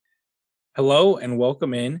Hello and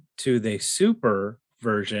welcome in to the super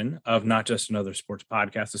version of Not Just Another Sports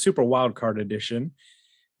Podcast, the Super Wildcard edition.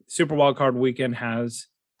 Super Wildcard weekend has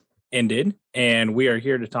ended, and we are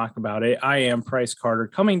here to talk about it. I am Price Carter,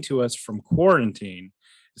 coming to us from quarantine.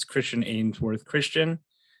 It's Christian Ainsworth. Christian,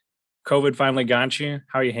 COVID finally got you.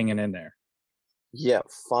 How are you hanging in there? Yeah,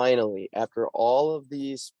 finally, after all of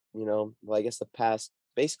these, well, I guess the past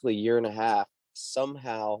basically year and a half,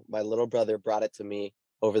 somehow my little brother brought it to me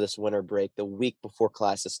over this winter break, the week before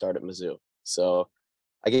classes start at Mizzou. So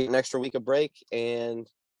I get an extra week of break, and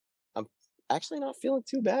I'm actually not feeling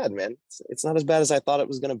too bad, man. It's not as bad as I thought it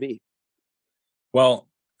was going to be. Well,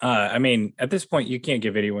 at this point, you can't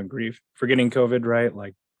give anyone grief for getting COVID, right?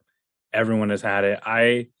 Like everyone has had it.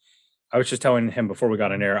 I was just telling him before we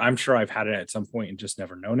got on air, I'm sure I've had it at some point and just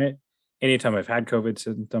never known it. Anytime I've had COVID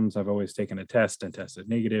symptoms, I've always taken a test and tested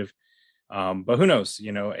negative. But who knows?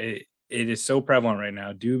 It is so prevalent right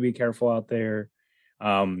now. Do be careful out there.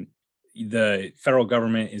 Um, the federal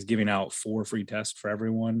government is giving out 4 free tests for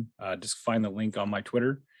everyone. Just find the link on my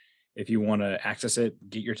Twitter if you want to access it.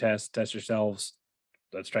 Get your test, test yourselves.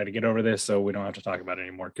 Let's try to get over this so we don't have to talk about it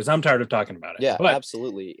anymore because I'm tired of talking about it. Yeah, But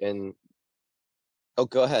absolutely. And oh,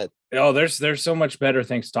 go ahead. oh, there's so much better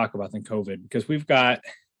things to talk about than COVID because we've got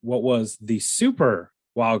what was the super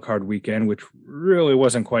wild card weekend, which really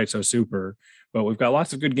wasn't quite so super, but we've got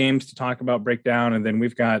lots of good games to talk about, break down, and then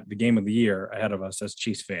we've got the game of the year ahead of us as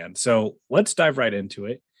Chiefs fans. So let's dive right into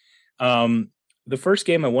it. Um, the first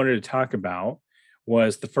game I wanted to talk about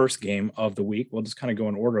was the first game of the week. We'll just kind of go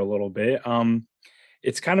in order a little bit.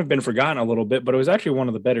 It's kind of been forgotten a little bit, but it was actually one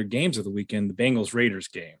of the better games of the weekend, the Bengals Raiders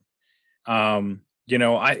game.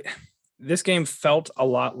 I this game felt a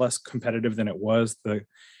lot less competitive than it was.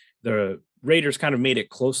 The Raiders kind of made it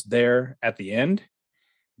close there at the end,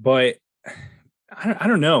 but I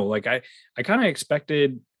don't know. Like I kind of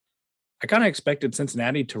expected I kind of expected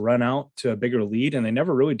Cincinnati to run out to a bigger lead, and they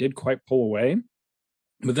never really did quite pull away.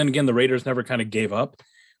 But then again, the Raiders never kind of gave up.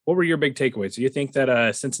 What were your big takeaways? Do you think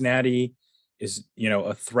that Cincinnati is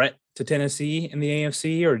a threat to Tennessee in the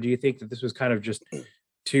AFC, or do you think that this was kind of just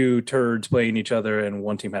two turds playing each other and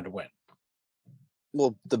one team had to win?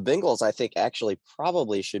 Well, the Bengals, I think, actually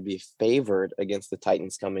probably should be favored against the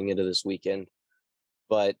Titans coming into this weekend.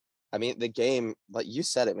 But I mean, the game, like you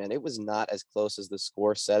said it, man, it was not as close as the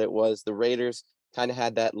score said it was. The Raiders kind of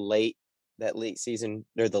had that late season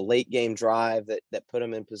or the late game drive that put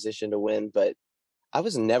them in position to win. But I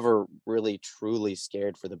was never really truly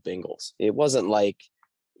scared for the Bengals. It wasn't like,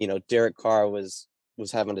 Derek Carr was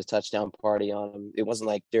having a touchdown party on him. It wasn't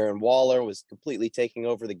like Darren Waller was completely taking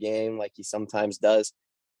over the game like he sometimes does.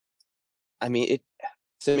 I mean, it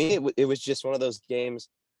to me it was just one of those games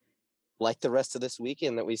like the rest of this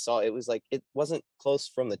weekend that we saw. It was like it wasn't close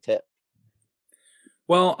from the tip.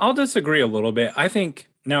 Well, I'll disagree a little bit. I think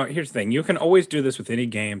now here's the thing. You can always do this with any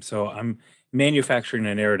game, so I'm manufacturing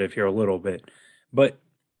a narrative here a little bit. But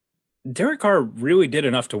Derek Carr really did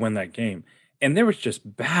enough to win that game. And there was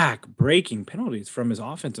just back breaking penalties from his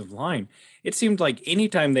offensive line. It seemed like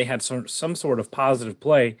anytime they had some sort of positive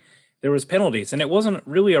play, there was penalties. And it wasn't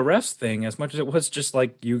really a refs thing as much as it was just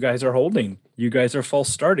like you guys are holding, you guys are false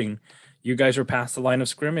starting, you guys are past the line of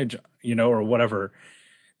scrimmage, or whatever.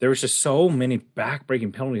 There was just so many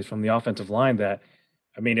back-breaking penalties from the offensive line that,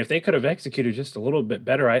 I mean, if they could have executed just a little bit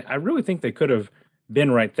better, I really think they could have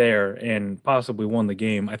been right there and possibly won the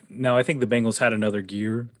game. Now, I think the Bengals had another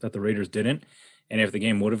gear that the Raiders didn't, and if the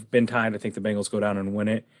game would have been tied, I think the Bengals go down and win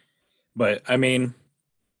it. But I mean,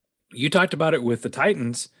 you talked about it with the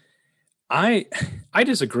Titans. I I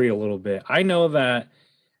disagree a little bit. I know that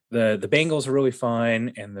the Bengals are really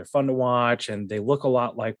fun and they're fun to watch and they look a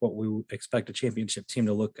lot like what we expect a championship team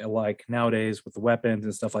to look like nowadays with the weapons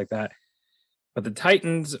and stuff like that. But the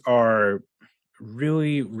Titans are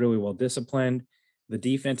really, really well disciplined. The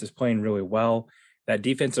defense is playing really well. That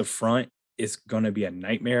defensive front is going to be a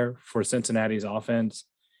nightmare for Cincinnati's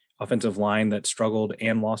offensive line that struggled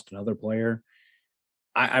and lost another player.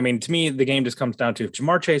 I mean, to me, the game just comes down to if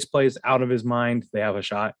Jamar Chase plays out of his mind, they have a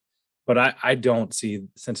shot. But I don't see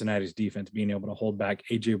Cincinnati's defense being able to hold back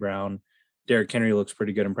AJ Brown. Derrick Henry looks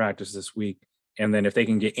pretty good in practice this week. And then if they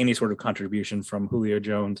can get any sort of contribution from Julio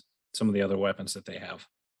Jones, some of the other weapons that they have.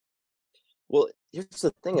 Well, here's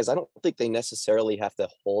the thing is I don't think they necessarily have to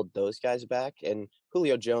hold those guys back. And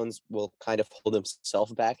Julio Jones will kind of hold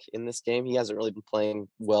himself back in this game. He hasn't really been playing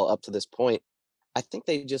well up to this point. I think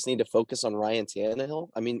they just need to focus on Ryan Tannehill.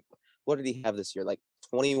 I mean, what did he have this year? Like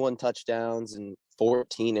 21 touchdowns and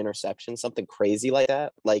 14 interceptions, something crazy like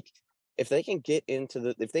that. Like if they can get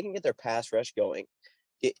their pass rush going,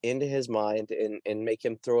 get into his mind and make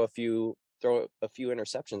him throw a few throw a few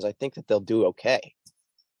interceptions, I think that they'll do okay.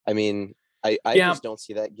 I mean, I Yeah, just don't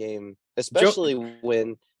see that game, Joe. especially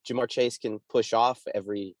when Jamar Chase can push off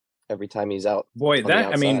every time he's out Boy, on the that I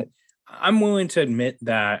outside. mean, I'm willing to admit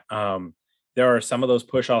that there are some of those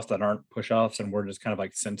push offs that aren't push offs, and we're just kind of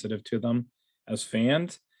like sensitive to them as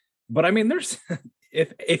fans. But I mean, there's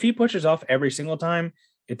if he pushes off every single time,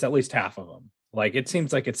 it's at least half of them. Like it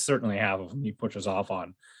seems like it's certainly half of them he pushes off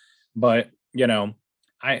on. But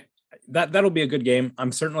I that'll be a good game.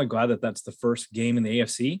 I'm certainly glad that that's the first game in the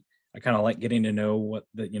AFC. I kind of like getting to know what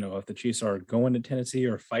the if the Chiefs are going to Tennessee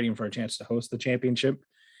or fighting for a chance to host the championship.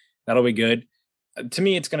 That'll be good. To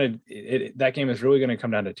me, it's that game is really gonna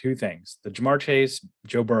come down to two things: the Jamar Chase,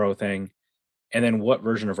 Joe Burrow thing, and then what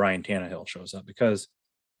version of Ryan Tannehill shows up. Because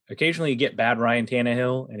occasionally you get bad Ryan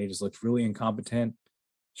Tannehill, and he just looks really incompetent,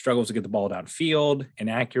 struggles to get the ball downfield,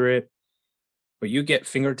 inaccurate. But you get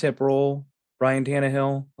fingertip roll Ryan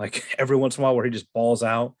Tannehill, like every once in a while, where he just balls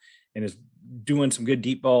out and is doing some good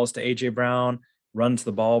deep balls to AJ Brown, runs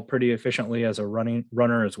the ball pretty efficiently as a running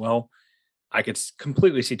runner as well. I could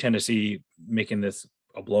completely see Tennessee making this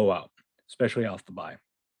a blowout, especially off the bye.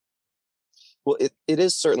 Well, it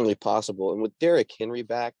is certainly possible. And with Derrick Henry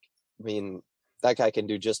back, I mean, that guy can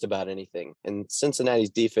do just about anything. And Cincinnati's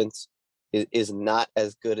defense is not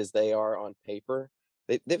as good as they are on paper.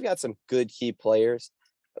 They've got some good key players.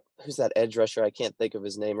 Who's that edge rusher? I can't think of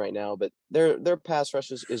his name right now, but their pass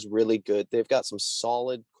rush is really good. They've got some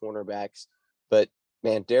solid cornerbacks, but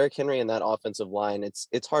man, Derrick Henry and that offensive line,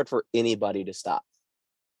 it's hard for anybody to stop.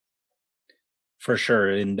 For sure.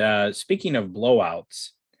 And speaking of blowouts,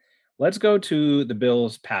 let's go to the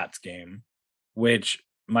Bills Pats game, which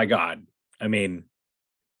my God, I mean,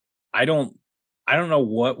 I don't I don't know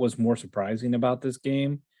what was more surprising about this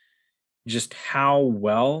game, just how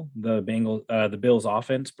well the Bills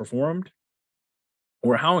offense performed,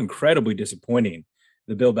 or how incredibly disappointing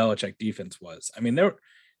the Bill Belichick defense was. I mean, there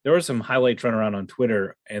were some highlights running around on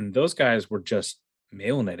Twitter, and those guys were just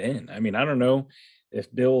mailing it in. I mean, I don't know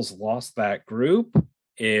if Bills lost that group,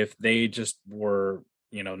 if they just were,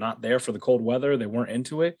 not there for the cold weather, they weren't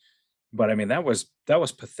into it. But I mean, that was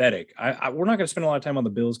pathetic. We're not going to spend a lot of time on the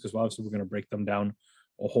Bills because obviously we're going to break them down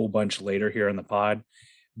a whole bunch later here in the pod.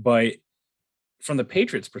 But from the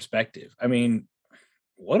Patriots' perspective, I mean,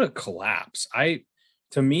 what a collapse!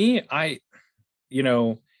 To me, you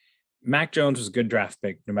know, Mac Jones was a good draft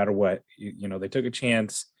pick, no matter what. They took a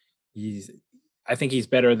chance. He's, I think he's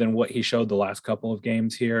better than what he showed the last couple of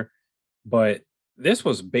games here, but this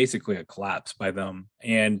was basically a collapse by them.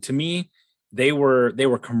 And to me, they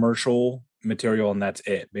were commercial material, and that's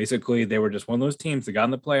it. Basically, they were just one of those teams that got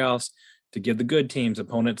in the playoffs to give the good teams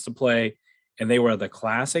opponents to play, and they were the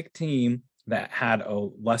classic team that had a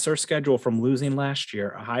lesser schedule from losing last year,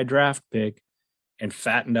 a high draft pick, and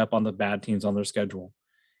fattened up on the bad teams on their schedule.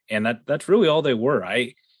 And that's really all they were.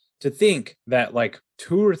 I To think that like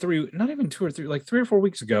 2 or 3, not even 2 or 3, like 3 or 4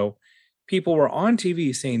 weeks ago, people were on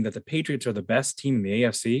TV saying that the Patriots are the best team in the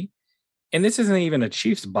AFC. And this isn't even a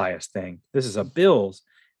Chiefs bias thing. This is a Bills,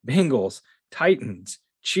 Bengals, Titans,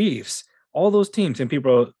 Chiefs, all those teams. And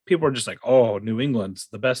people are just like, oh, New England's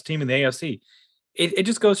the best team in the AFC. It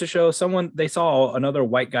just goes to show someone they saw another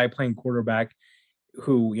white guy playing quarterback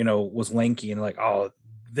who, was lanky, and like, oh,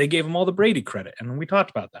 they gave him all the Brady credit. And we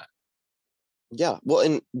talked about that. Yeah, well,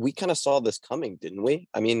 and we kind of saw this coming, didn't we?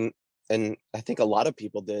 I mean, and I think a lot of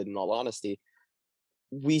people did, in all honesty.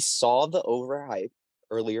 We saw the overhype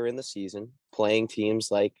earlier in the season, playing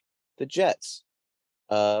teams like the Jets,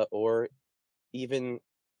 or even,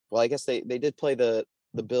 well, I guess they did play the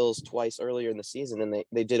Bills twice earlier in the season, and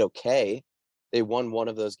they did okay. They won one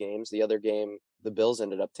of those games. The other game, the Bills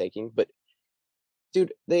ended up taking. But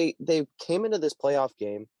dude, they came into this playoff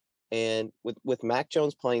game, and with Mac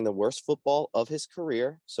Jones playing the worst football of his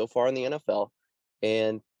career so far in the NFL,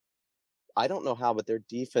 and I don't know how, but their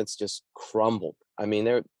defense just crumbled. I mean,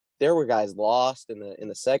 there were guys lost in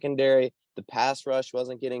the secondary. The pass rush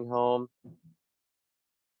wasn't getting home.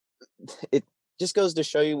 It just goes to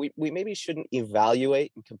show you we maybe shouldn't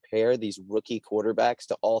evaluate and compare these rookie quarterbacks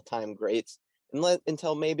to all-time greats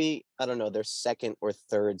until maybe, I don't know, their second or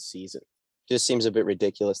third season. Just seems a bit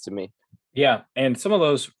ridiculous to me. Yeah. And some of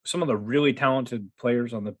the really talented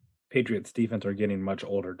players on the Patriots defense are getting much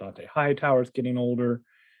older. Dante Hightower's getting older.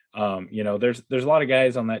 There's a lot of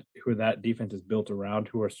guys on that defense is built around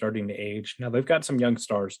who are starting to age. Now they've got some young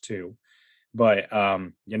stars too, but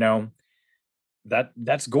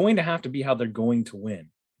that's going to have to be how they're going to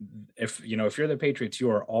win. If you're the Patriots, you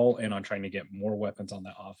are all in on trying to get more weapons on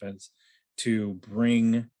that offense to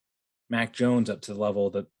bring Mac Jones up to the level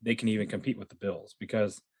that they can even compete with the Bills,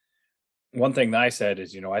 because one thing that I said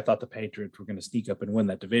is, I thought the Patriots were going to sneak up and win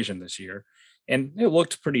that division this year. And it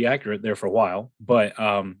looked pretty accurate there for a while, but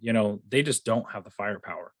they just don't have the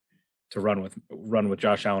firepower to run with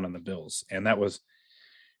Josh Allen and the Bills. And that was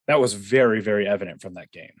very, very evident from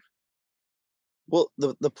that game. Well,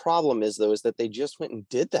 the problem is though is that they just went and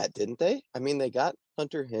did that, didn't they? I mean, they got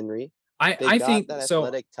Hunter Henry, I they I got think that so.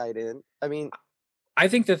 athletic tight end. I mean, I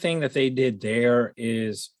think the thing that they did there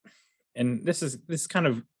is, and this is kind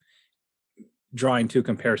of drawing two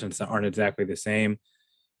comparisons that aren't exactly the same,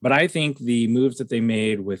 but I think the moves that they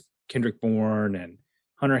made with Kendrick Bourne and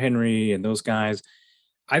Hunter Henry and those guys,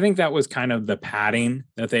 I think that was kind of the padding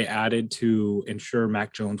that they added to ensure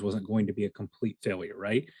Mac Jones wasn't going to be a complete failure,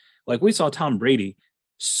 right? Like we saw Tom Brady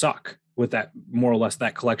suck with that, more or less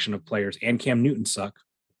that collection of players, and Cam Newton suck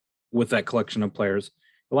with that collection of players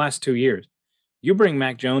the last 2 years. You bring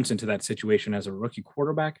Mac Jones into that situation as a rookie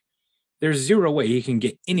quarterback, there's zero way he can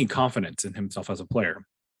get any confidence in himself as a player.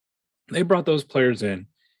 They brought those players in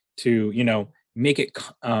to, make it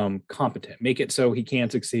competent, make it so he can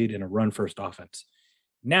succeed in a run first offense.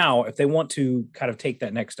 Now, if they want to kind of take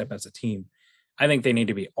that next step as a team, I think they need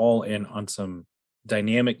to be all in on some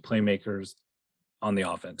dynamic playmakers on the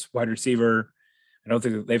offense. Wide receiver, I don't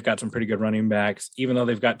think they've got some pretty good running backs, even though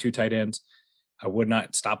they've got two tight ends. I would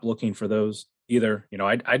not stop looking for those either.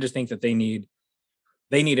 I just think that they need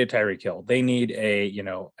a Tyreek Hill. They need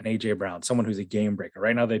an AJ Brown, someone who's a game breaker.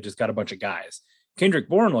 Right now, they've just got a bunch of guys. Kendrick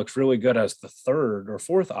Bourne looks really good as the third or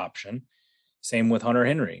fourth option. Same with Hunter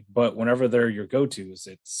Henry. But whenever they're your go-tos,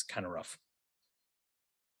 it's kind of rough.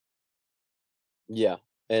 yeah.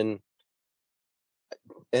 And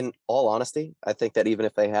in all honesty, I think that even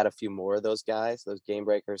if they had a few more of those guys, those game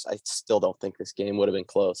breakers, I still don't think this game would have been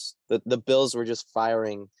close. The Bills were just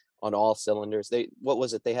firing on all cylinders. What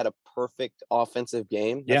was it? They had a perfect offensive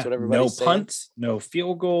game. That's Yeah, what no everybody's saying. punts, no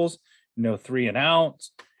field goals, no three and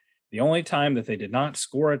outs. The only time that they did not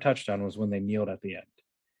score a touchdown was when they kneeled at the end.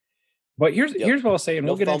 But here's Yep. here's what I'll say, and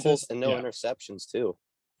No we'll get into fumbles this. and no Yeah, interceptions too.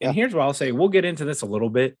 and Yeah. here's what I'll say. We'll get into this a little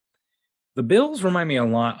bit. The Bills remind me a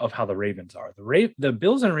lot of how the Ravens are. The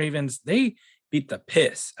Bills and Ravens, they beat the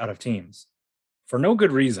piss out of teams for no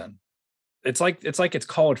good reason. It's like it's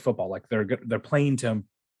college football. Like they're playing to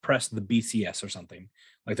impress the BCS or something.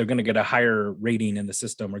 Like they're going to get a higher rating in the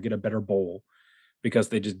system or get a better bowl because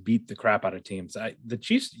they just beat the crap out of teams. The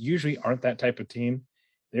Chiefs usually aren't that type of team.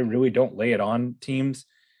 They really don't lay it on teams,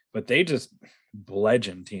 but they just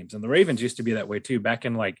bludgeon teams. And the Ravens used to be that way too. Back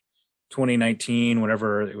in like 2019,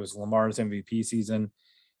 whenever it was Lamar's MVP season,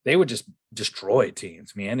 they would just destroy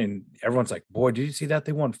teams, man. And everyone's like, boy, did you see that?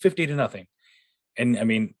 They won 50-0. And I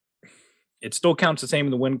mean, it still counts the same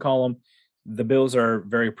in the win column. The Bills are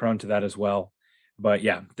very prone to that as well. But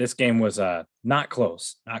yeah, this game was not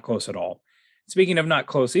close, not close at all. Speaking of not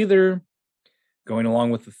close either, going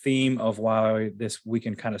along with the theme of why this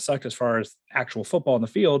weekend kind of sucked as far as actual football in the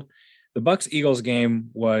field, the Bucks Eagles game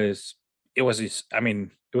was a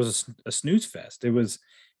snooze fest. It was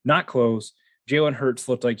not close. Jalen Hurts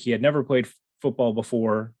looked like he had never played football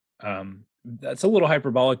before. That's a little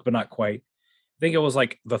hyperbolic, but not quite. I think it was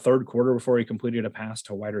like the third quarter before he completed a pass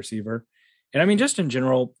to a wide receiver. And I mean, just in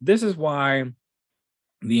general, this is why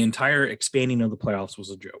the entire expanding of the playoffs was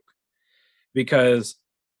a joke, because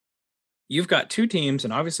you've got two teams,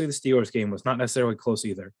 and obviously the Steelers game was not necessarily close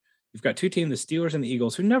either. You've got two teams, the Steelers and the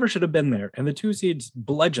Eagles, who never should have been there, and the two seeds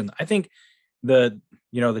bludgeoned. I think the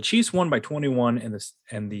Chiefs won by 21,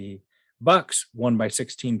 and the Bucks won by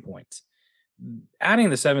 16 points. Adding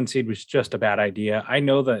the 7 seed was just a bad idea. I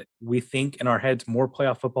know that we think in our heads more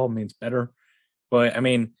playoff football means better, but I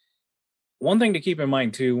mean, one thing to keep in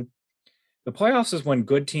mind too, the playoffs is when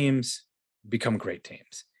good teams become great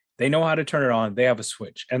teams. They know how to turn it on. They have a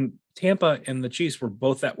switch. And Tampa and the Chiefs were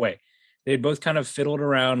both that way. They had both kind of fiddled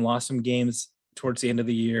around, lost some games towards the end of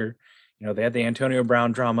the year. They had the Antonio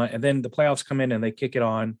Brown drama, and then the playoffs come in and they kick it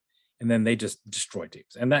on, and then they just destroy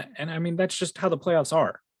teams. And I mean, that's just how the playoffs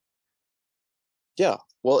are. Yeah.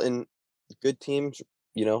 Well, in good teams,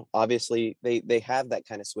 obviously they have that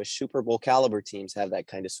kind of switch. Super Bowl caliber teams have that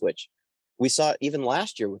kind of switch. We saw it even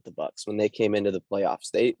last year with the Bucks when they came into the playoffs.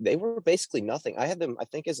 They were basically nothing. I had them, I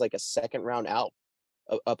think, as like a second round out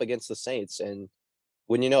up against the Saints, and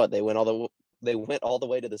when you know it, they went all the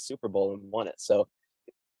way to the Super Bowl and won it. So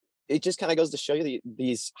it just kind of goes to show you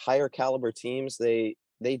these higher caliber teams, they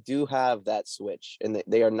do have that switch, and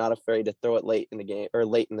they are not afraid to throw it late in the game or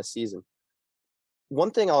late in the season. One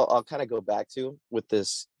thing I'll kind of go back to with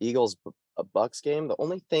this Eagles Bucks game, the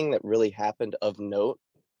only thing that really happened of note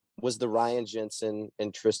was the Ryan Jensen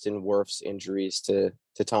and Tristan Wirfs injuries to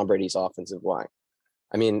Tom Brady's offensive line.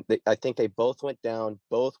 I mean, I think they both went down.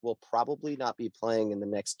 Both will probably not be playing in the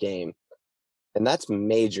next game, and that's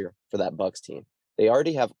major for that Bucks team. They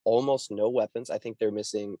already have almost no weapons. I think they're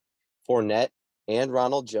missing Fournette and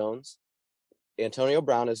Ronald Jones. Antonio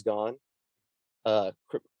Brown is gone.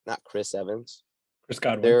 Not Chris Evans. Chris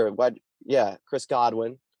Godwin. They're what? Yeah, Chris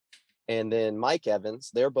Godwin, and then Mike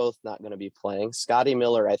Evans. They're both not going to be playing. Scotty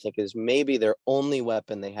Miller, I think, is maybe their only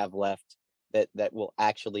weapon they have left that will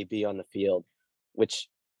actually be on the field, which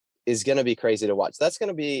is going to be crazy to watch. That's going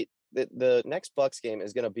to be the next Bucks game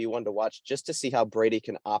is going to be one to watch just to see how Brady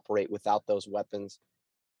can operate without those weapons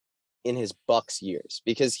in his Bucks years,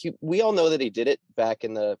 because we all know that he did it back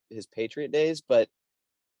in his Patriot days, but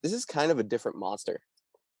this is kind of a different monster.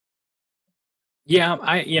 Yeah,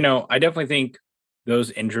 I definitely think those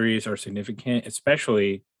injuries are significant,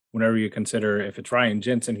 especially whenever you consider if it's Ryan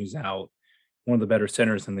Jensen who's out, one of the better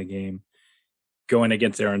centers in the game, going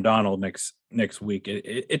against Aaron Donald next week.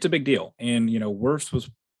 It's a big deal. And Wirfs was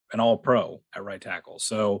an All Pro at right tackle,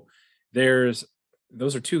 so those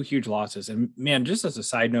are two huge losses. And man, just as a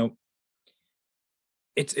side note,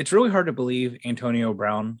 it's really hard to believe Antonio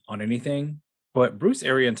Brown on anything, but Bruce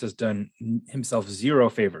Arians has done himself zero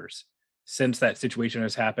favors since that situation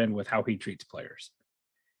has happened with how he treats players.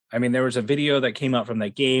 I mean, there was a video that came out from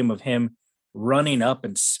that game of him running up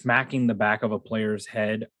and smacking the back of a player's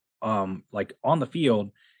head, like on the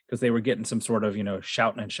field, because they were getting some sort of,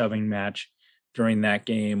 shouting and shoving match during that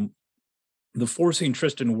game. The forcing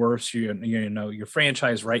Tristan Wirfs, your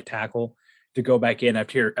franchise right tackle, to go back in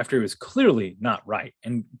after he was clearly not right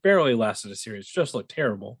and barely lasted a series, just looked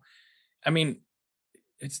terrible. I mean,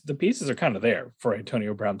 it's the pieces are kind of there for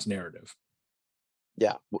Antonio Brown's narrative.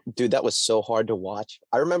 Yeah, dude, that was so hard to watch.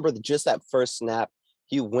 I remember just that first snap,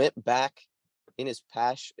 he went back in his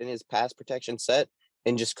pass protection set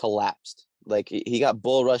and just collapsed. Like he got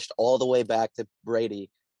bull rushed all the way back to Brady,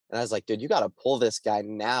 and I was like, dude, you got to pull this guy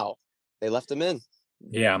now. They left him in.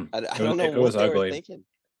 Yeah, I don't know it what was they ugly. were thinking.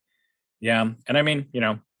 Yeah, and I mean,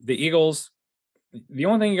 the Eagles. The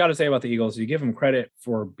only thing you got to say about the Eagles, you give them credit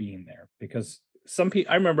for being there, because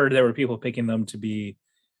I remember there were people picking them to be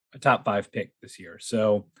a top 5 pick this year.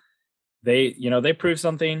 So they proved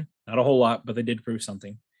something, not a whole lot, but they did prove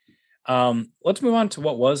something. Let's move on to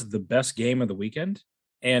what was the best game of the weekend.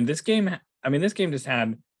 And this game just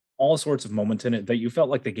had all sorts of moments in it that you felt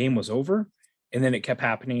like the game was over, and then it kept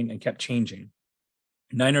happening and kept changing.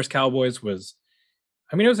 Niners Cowboys it was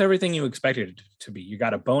everything you expected it to be. You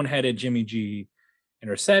got a boneheaded Jimmy G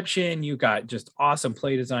interception. You got just awesome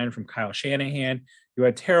play design from Kyle Shanahan. You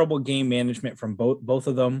had terrible game management from both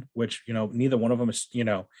of them, which, neither one of them is,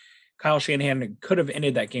 Kyle Shanahan could have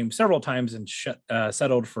ended that game several times and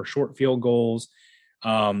settled for short field goals.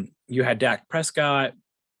 You had Dak Prescott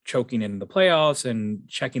choking in the playoffs and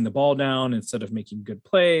checking the ball down instead of making good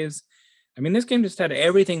plays. I mean, this game just had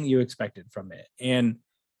everything that you expected from it. And,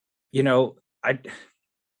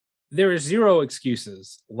 there is zero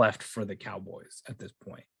excuses left for the Cowboys at this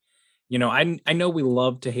point. I know we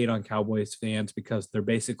love to hate on Cowboys fans because they're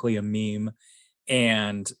basically a meme,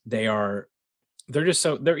 and they're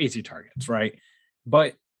easy targets, right?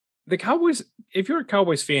 But the Cowboys, if you're a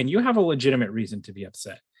Cowboys fan, you have a legitimate reason to be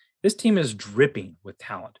upset. This team is dripping with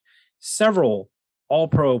talent. Several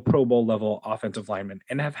All-Pro, Pro Bowl level offensive linemen,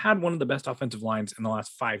 and have had one of the best offensive lines in the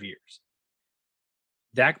last 5 years.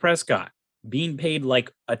 Dak Prescott being paid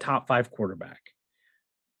like a top 5 quarterback.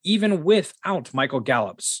 Even without Michael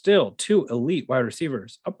Gallup, still 2 elite wide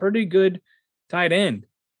receivers, a pretty good tight end,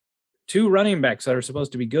 2 running backs that are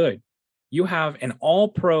supposed to be good. You have an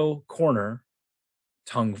all-pro corner,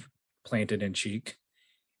 tongue planted in cheek,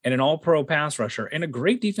 and an all-pro pass rusher, and a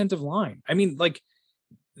great defensive line. I mean, like,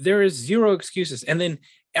 there is zero excuses. And then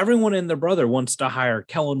everyone and their brother wants to hire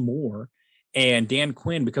Kellen Moore and Dan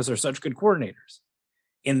Quinn because they're such good coordinators.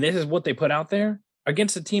 And this is what they put out there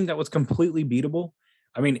against a team that was completely beatable.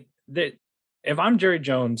 I mean, if I'm Jerry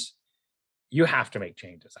Jones, you have to make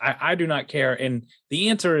changes. I do not care. And the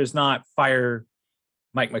answer is not fire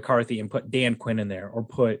Mike McCarthy and put Dan Quinn in there or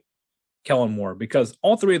put Kellen Moore, because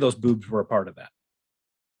all 3 of those boobs were a part of that.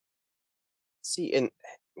 See, and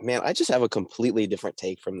man, I just have a completely different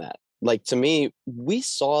take from that. Like, to me, we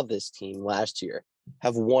saw this team last year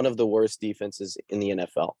have one of the worst defenses in the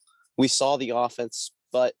NFL. We saw the offense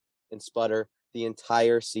sputter the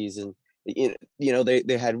entire season.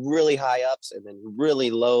 They had really high ups and then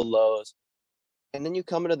really low lows. And then you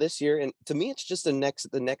come into this year, and to me, it's just the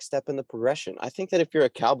next step in the progression. I think that if you're a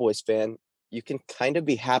Cowboys fan, you can kind of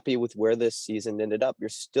be happy with where this season ended up. You're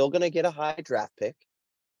still going to get a high draft pick.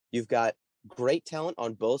 You've got great talent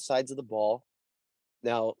on both sides of the ball.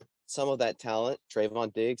 Now, some of that talent,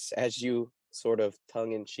 Trayvon Diggs, as you sort of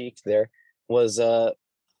tongue in cheek there, was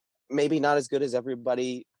maybe not as good as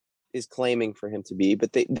everybody is claiming for him to be,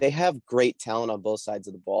 but they have great talent on both sides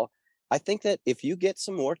of the ball. I think that if you get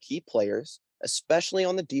some more key players, especially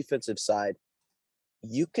on the defensive side,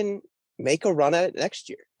 you can make a run at it next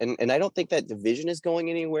year. And I don't think that division is going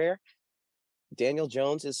anywhere. Daniel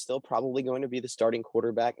Jones is still probably going to be the starting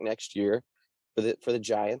quarterback next year for the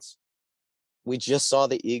Giants. We just saw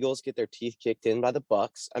the Eagles get their teeth kicked in by the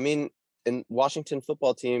Bucks. I mean, and Washington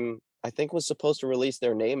football team, I think, was supposed to release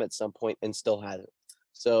their name at some point and still hasn't.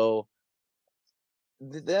 So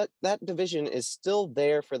that division is still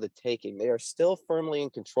there for the taking. They are still firmly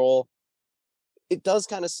in control. It does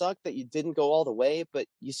kind of suck that you didn't go all the way, but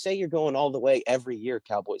you say you're going all the way every year,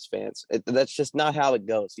 Cowboys fans. That's just not how it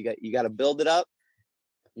goes. You got to build it up.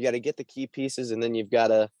 You got to get the key pieces, and then you've got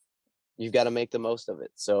to make the most of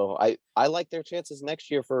it. So I like their chances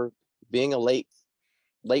next year for being a late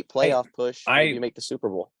playoff push. Maybe make the Super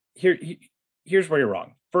Bowl. Here's where you're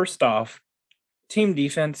wrong. First off, team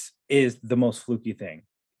defense is the most fluky thing.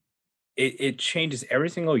 It changes every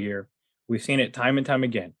single year. We've seen it time and time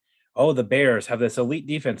again. Oh, the Bears have this elite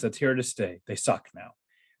defense that's here to stay. They suck now.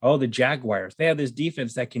 Oh, the Jaguars, they have this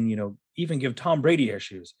defense that can, even give Tom Brady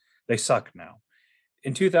issues. They suck now.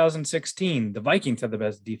 In 2016, the Vikings had the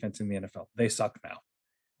best defense in the NFL. They suck now.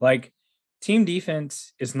 Like, team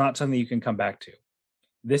defense is not something you can come back to.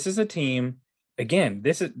 This is a team, again,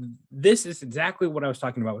 this is exactly what I was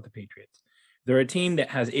talking about with the Patriots. They're a team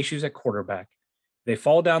that has issues at quarterback. They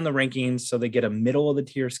fall down the rankings, so they get a middle of the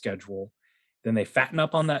tier schedule. Then they fatten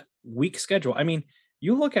up on that weak schedule. I mean,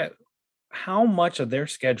 you look at how much of their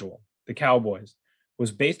schedule, the Cowboys,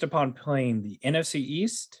 was based upon playing the NFC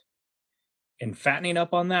East and fattening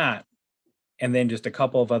up on that, and then just a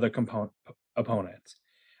couple of other opponents.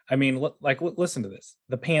 I mean, listen to this.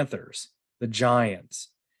 The Panthers, the Giants,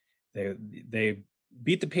 they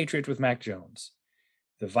beat the Patriots with Mac Jones.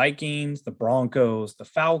 The Vikings, the Broncos, the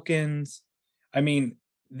Falcons. I mean,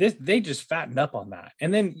 they just fattened up on that.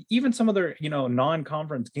 And then even some of their,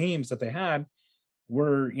 non-conference games that they had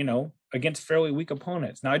were, against fairly weak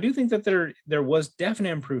opponents. Now, I do think that there was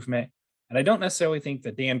definite improvement, and I don't necessarily think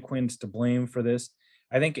that Dan Quinn's to blame for this.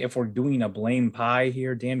 I think if we're doing a blame pie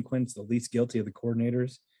here, Dan Quinn's the least guilty of the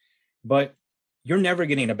coordinators. But you're never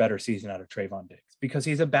getting a better season out of Trayvon Diggs because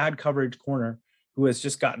he's a bad coverage corner who has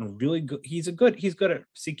just gotten really good. He's good at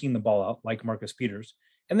seeking the ball out, like Marcus Peters.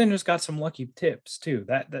 And then just got some lucky tips too.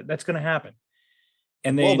 That's going to happen.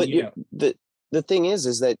 And then, the thing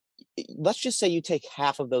is that let's just say you take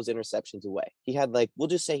half of those interceptions away. He had we'll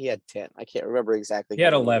just say he had 10. I can't remember exactly. He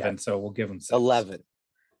had 11, so we'll give him 6. 11.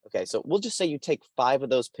 Okay, so we'll just say you take 5 of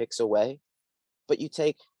those picks away, but you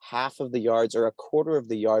take half of the yards or a quarter of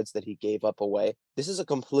the yards that he gave up away. This is a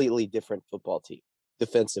completely different football team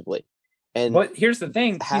defensively. But here's the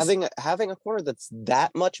thing: having a corner that's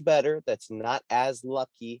that much better, that's not as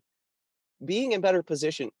lucky, being in better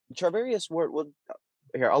position. Charvarius Ward would.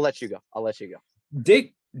 Here, I'll let you go.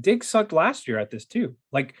 Diggs sucked last year at this too.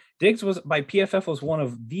 Like, Diggs was, by PFF, was one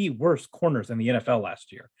of the worst corners in the NFL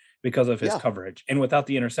last year because of his coverage and without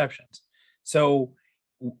the interceptions. So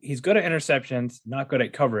he's good at interceptions, not good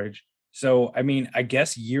at coverage. So I mean, I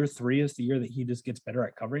guess year 3 is the year that he just gets better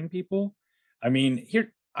at covering people. I mean,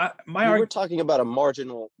 we're talking about a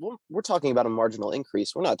marginal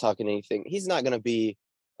increase. We're not talking anything. He's not going to be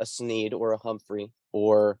a Snead or a Humphrey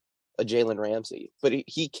or a Jalen Ramsey, but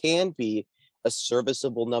he can be a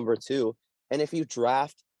serviceable number 2. And if you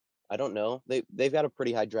draft, I don't know, they've got a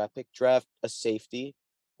pretty high draft pick. Draft a safety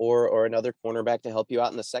or another cornerback to help you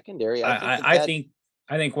out in the secondary. I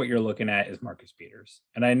think what you're looking at is Marcus Peters,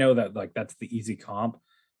 and I know that that's the easy comp,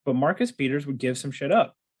 but Marcus Peters would give some shit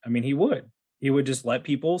up. I mean, he would. He would just let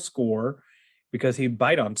people score because he'd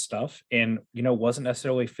bite on stuff and, wasn't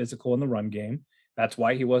necessarily physical in the run game. That's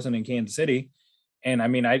why he wasn't in Kansas City. And I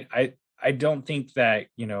mean, I don't think that,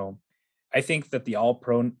 I think that the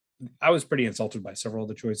All-Pro, I was pretty insulted by several of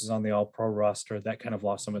the choices on the All-Pro roster. That kind of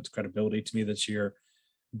lost some of its credibility to me this year.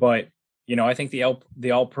 But, I think the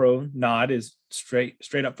All-Pro nod is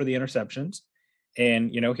straight up for the interceptions.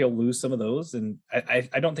 And, he'll lose some of those. And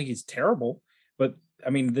I don't think he's terrible. But,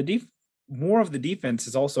 I mean, more of the defense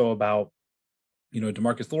is also about,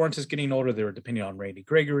 DeMarcus Lawrence is getting older. They were depending on Randy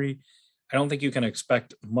Gregory. I don't think you can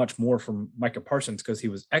expect much more from Micah Parsons because he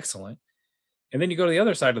was excellent. And then you go to the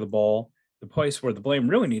other side of the ball, the place where the blame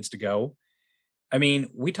really needs to go. I mean,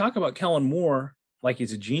 we talk about Kellen Moore like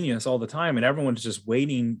he's a genius all the time, and everyone's just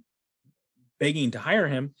begging to hire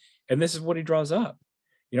him. And this is what he draws up.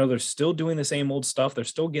 They're still doing the same old stuff. They're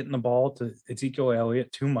still getting the ball to Ezekiel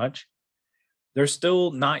Elliott too much. They're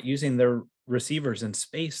still not using their receivers in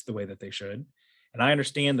space the way that they should. And I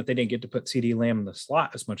understand that they didn't get to put CD Lamb in the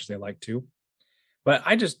slot as much as they like to. But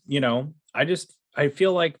I just, I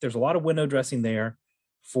feel like there's a lot of window dressing there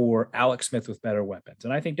for Alex Smith with better weapons.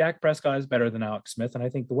 And I think Dak Prescott is better than Alex Smith. And I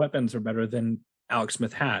think the weapons are better than Alex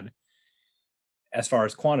Smith had as far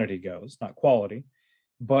as quantity goes, not quality.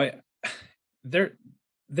 But there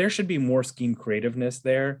there should be more scheme creativeness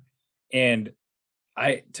there. And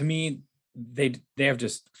to me, they have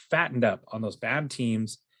just fattened up on those bad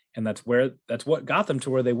teams, and that's what got them to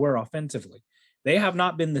where they were offensively. They have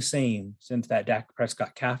not been the same since that Dak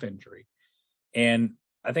Prescott calf injury, and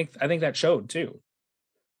I think that showed too.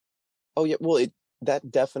 Oh yeah, well,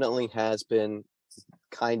 that definitely has been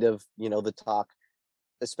kind of, the talk,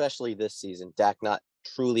 especially this season. Dak not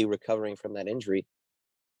truly recovering from that injury.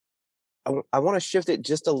 I want to shift it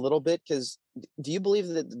just a little bit because do you believe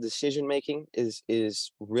that the decision making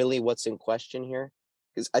is really what's in question here?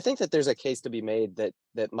 Because I think that there's a case to be made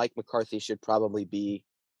that Mike McCarthy should probably be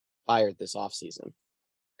fired this offseason.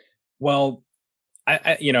 Well,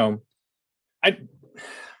 I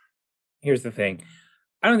here's the thing.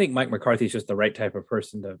 I don't think Mike McCarthy is just the right type of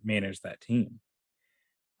person to manage that team.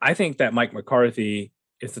 I think that Mike McCarthy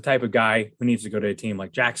is the type of guy who needs to go to a team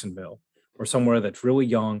like Jacksonville or somewhere that's really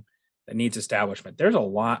young that needs establishment. There's a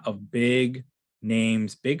lot of big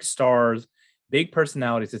names, big stars, big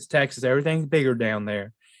personalities. It's Texas, everything's bigger down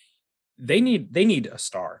there. They need a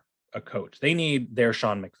star, a coach. They need their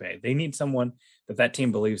Sean McVay. They need someone that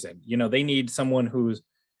team believes in. They need someone who's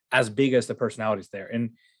as big as the personalities there.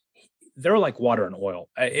 And they're like water and oil.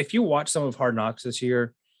 If you watch some of Hard Knocks this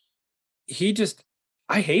year, he just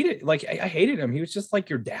I hate it. Like I hated him. He was just like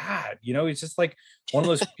your dad. He's just like one of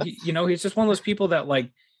those. He's just one of those people that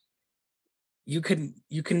like you can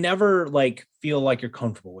never like feel like you're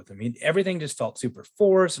comfortable with him. Everything just felt super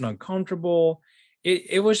forced and uncomfortable.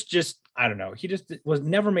 It was just I don't know. He just was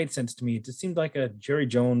never made sense to me. It just seemed like a Jerry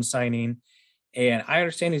Jones signing. And I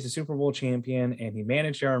understand he's a Super Bowl champion and he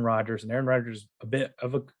managed Aaron Rodgers, and Aaron Rodgers is a bit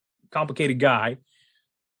of a complicated guy.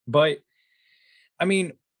 But I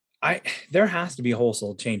mean, I there has to be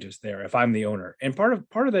wholesale changes there if I'm the owner. And part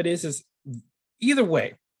of that is either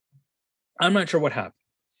way, I'm not sure what happened.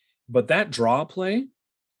 But that draw play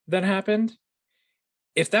that happened,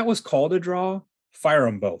 if that was called a draw, fire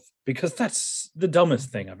them both because that's the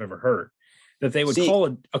dumbest thing I've ever heard. That they would See,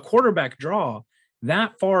 call a quarterback draw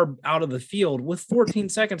that far out of the field with 14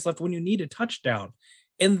 seconds left when you need a touchdown.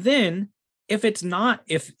 And then if it's not,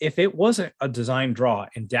 if it wasn't a design draw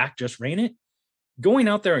and Dak just ran it, going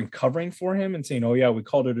out there and covering for him and saying, "Oh yeah, we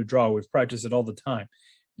called it a draw. We've practiced it all the time."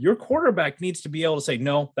 Your quarterback needs to be able to say,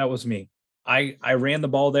 "No, that was me. I ran the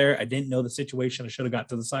ball there. I didn't know the situation. I should have got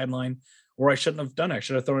to the sideline, or I shouldn't have done it. I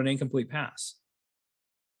should have thrown an incomplete pass."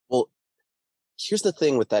 well, here's the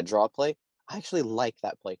thing with that draw play. I actually like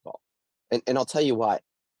that play call. And I'll tell you why.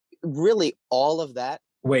 Really, all of that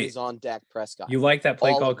Wait, is on Dak Prescott. you like that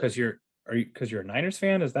play All call of it. because you're a Niners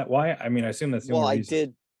fan? Is that why? I mean, I assume that's the Well, only I reason.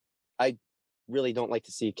 did. I really don't like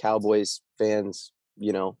to see Cowboys fans,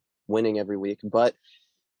 winning every week, but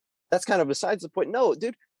that's kind of besides the point. No,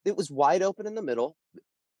 dude, it was wide open in the middle.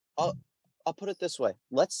 I'll, I'll put it this way.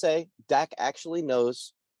 Let's say Dak actually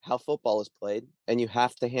knows how football is played, and you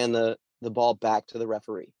have to hand the ball back to the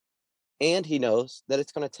referee. And he knows that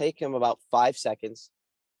it's going to take him about 5 seconds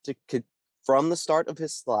from the start of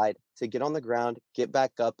his slide to get on the ground, get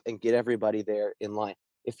back up, and get everybody there in line.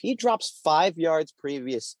 If he drops 5 yards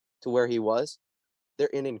previous to where he was, they're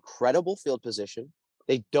in incredible field position.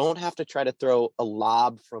 They don't have to try to throw a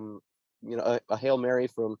lob from, a Hail Mary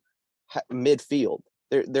from midfield.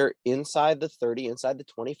 They're inside the 30, inside the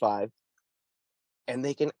 25, and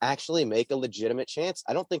they can actually make a legitimate chance.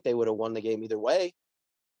 I don't think they would have won the game either way,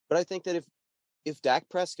 but I think that if Dak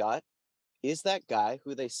Prescott is that guy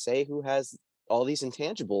who they say who has all these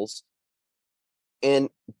intangibles and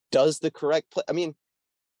does the correct play, I mean,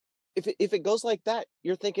 if it goes like that,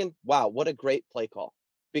 you're thinking, wow, what a great play call,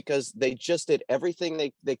 because they just did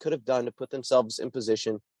everything they could have done to put themselves in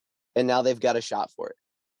position, and now they've got a shot for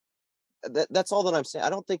it. That's all that I'm saying. I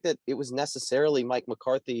don't think that it was necessarily Mike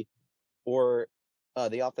McCarthy or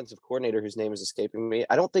the offensive coordinator whose name is escaping me.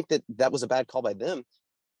 I don't think that was a bad call by them.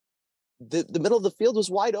 The middle of the field was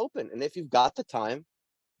wide open, and if you've got the time,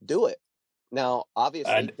 do it. Now,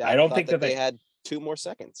 obviously, I Dak don't thought think that that they had 2 more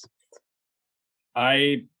seconds.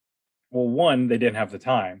 I well, one, they didn't have the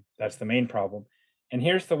time. That's the main problem. And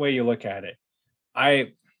here's the way you look at it.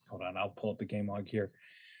 I hold on, I'll pull up the game log here.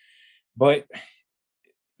 But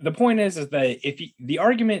the point is that if the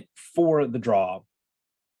argument for the draw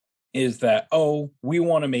is that, oh, we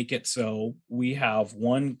want to make it so we have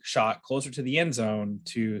one shot closer to the end zone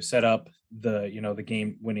to set up the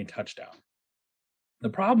game winning touchdown. The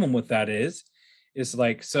problem with that is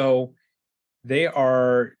like, so they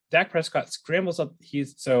are Dak Prescott scrambles up.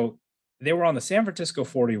 They were on the San Francisco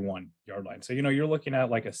 41-yard line. So you're looking at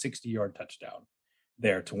like a 60-yard touchdown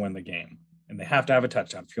there to win the game. And they have to have a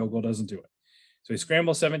touchdown. Field goal doesn't do it. So he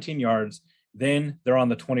scrambles 17 yards, then they're on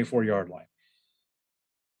the 24-yard line.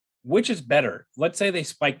 Which is better? Let's say they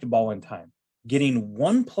spike the ball in time. Getting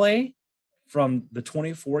one play from the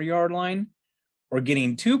 24-yard line or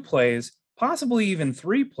getting two plays, possibly even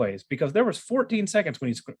three plays, because there was 14 seconds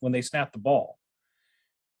when they snapped the ball.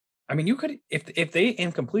 I mean, you could, if they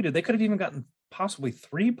incompleted, they could have even gotten possibly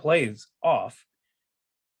three plays off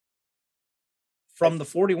from the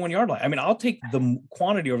 41-yard line. I mean, I'll take the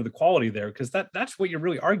quantity over the quality there, because that's what you're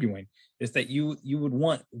really arguing, is that you would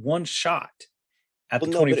want one shot at the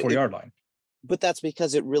 24-yard line. But that's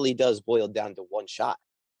because it really does boil down to one shot.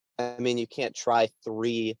 I mean, you can't try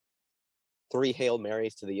three Hail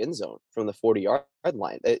Marys to the end zone from the 40-yard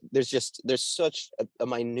line. There's such a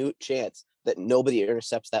minute chance that nobody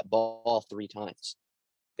intercepts that ball three times.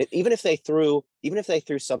 Even if they threw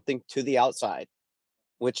something to the outside,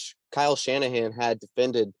 which Kyle Shanahan had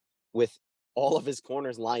defended with all of his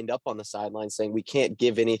corners lined up on the sideline, saying we can't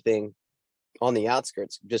give anything on the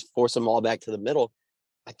outskirts, just force them all back to the middle.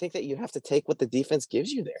 I think that you have to take what the defense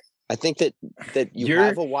gives you there. I think that you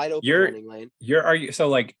have a wide open running lane. Your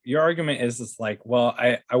argument is like, well,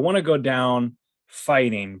 I want to go down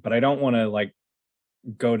fighting, but I don't want to like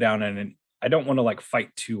go down and I don't want to like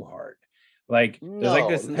fight too hard. Like there's like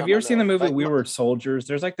this. Have you ever seen the movie We Were Soldiers?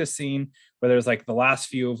 There's like this scene where there's like the last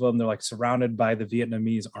few of them. They're like surrounded by the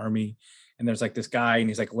Vietnamese army, and there's like this guy, and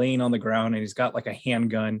he's like laying on the ground, and he's got like a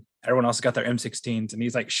handgun. Everyone else got their M16s, and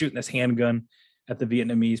he's like shooting this handgun at the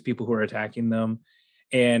Vietnamese people who are attacking them.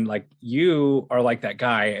 And like you are like that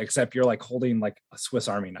guy, except you're like holding like a Swiss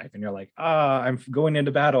Army knife, and you're like, I'm going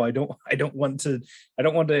into battle. I don't want to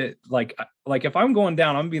like if I'm going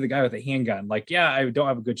down, I'm gonna be the guy with a handgun. Like, yeah, I don't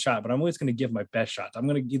have a good shot, but I'm always gonna give my best shots. I'm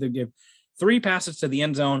gonna either give 3 passes to the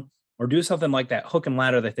end zone or do something like that hook and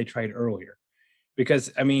ladder that they tried earlier.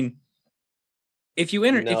 Because I mean, if you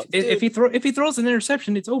if he throws an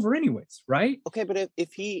interception, it's over anyways, right? Okay, but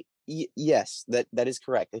if he yes, that is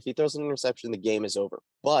correct. If he throws an interception, the game is over.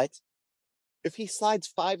 But if he slides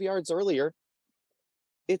 5 yards earlier,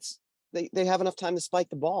 they have enough time to spike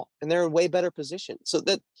the ball, and they're in way better position. So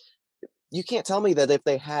that you can't tell me that if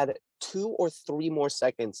they had 2 or 3 more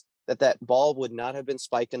seconds, that ball would not have been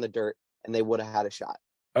spiked in the dirt and they would have had a shot.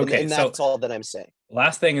 Okay, and that's all that I'm saying.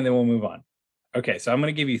 Last thing, and then we'll move on. Okay, so I'm going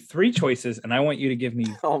to give you 3 choices, and I want you to give me.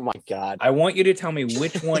 Oh my God! I want you to tell me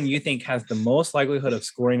which one you think has the most likelihood of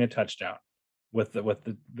scoring a touchdown with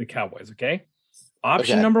the Cowboys. Okay.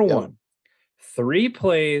 Option number 1: 3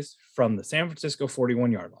 plays from the San Francisco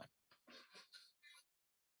 41-yard line.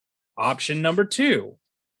 Option number 2: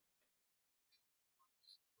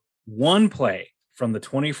 1 play from the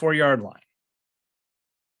 24-yard line.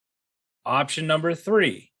 Option number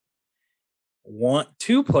 3: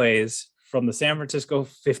 2 plays from the San Francisco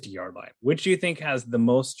 50-yard line. Which do you think has the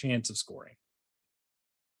most chance of scoring?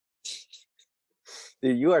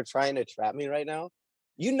 Dude, you are trying to trap me right now.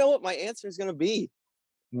 You know what my answer is going to be.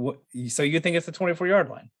 So you think it's the 24-yard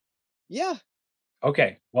line? Yeah.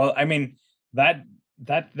 Okay. Well, I mean,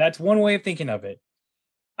 that's one way of thinking of it.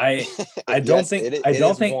 I don't think it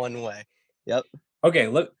is one way. Yep. Okay,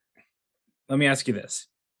 look. Let me ask you this.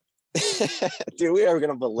 Dude, we are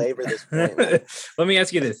going to belabor this point. Let me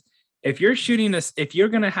ask you this. If you're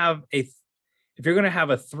going to have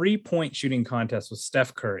a 3-point shooting contest with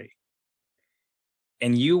Steph Curry,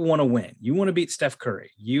 and you want to win, you want to beat Steph Curry,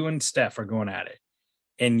 you and Steph are going at it,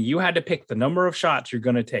 and you had to pick the number of shots you're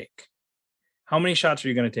going to take. How many shots are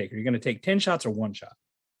you going to take? Are you going to take 10 shots or 1 shot?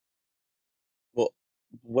 Well,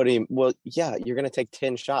 what do you? Well, yeah, you're going to take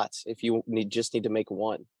 10 shots if you just need to make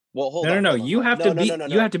 1. Well, hold on. No. You have to beat.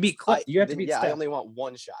 You have to beat. You have to beat. Yeah, Steph. I only want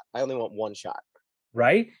 1 shot.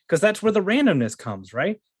 Right? Because that's where the randomness comes,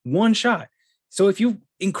 right? 1 shot. So if you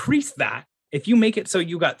increase that, if you make it so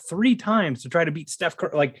you got 3 times to try to beat Steph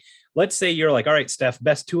Curry, like let's say you're like, all right, Steph,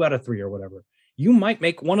 best 2 out of 3 or whatever. You might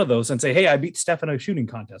make one of those and say, hey, I beat Steph in a shooting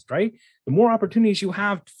contest, right? The more opportunities you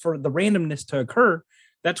have for the randomness to occur,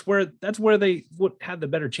 that's where they would have the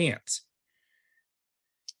better chance.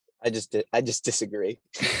 I just disagree.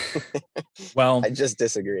 Well, I just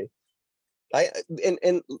disagree.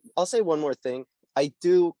 And I'll say one more thing. I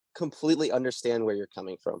do completely understand where you're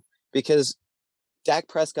coming from, because Dak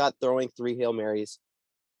Prescott throwing 3 Hail Marys,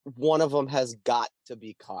 one of them has got to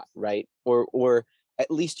be caught, right? Or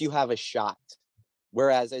at least you have a shot.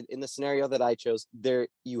 Whereas in the scenario that I chose, there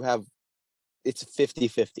you have it's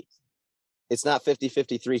 50-50. It's not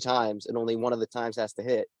 50-50 three times and only one of the times has to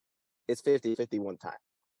hit. It's 50-50 one time.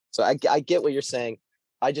 So I get what you're saying.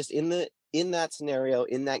 I just in that scenario,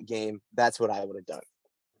 in that game, that's what I would have done.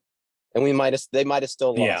 And they might have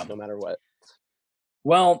still lost no matter what.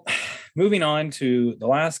 Well, moving on to the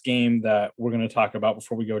last game that we're going to talk about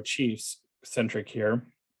before we go Chiefs centric here.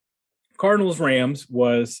 Cardinals Rams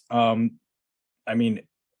was I mean,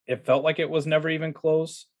 it felt like it was never even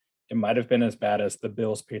close. It might have been as bad as the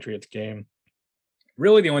Bills Patriots game.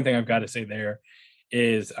 Really, the only thing I've got to say there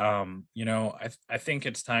is, I think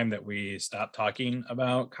it's time that we stop talking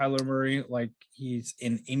about Kyler Murray like he's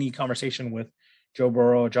in any conversation with Joe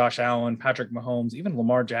Burrow, Josh Allen, Patrick Mahomes, even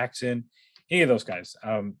Lamar Jackson, any of those guys.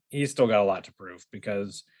 He's still got a lot to prove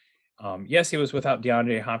because, yes, he was without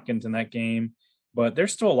DeAndre Hopkins in that game, but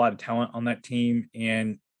there's still a lot of talent on that team,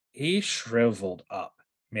 and he shriveled up,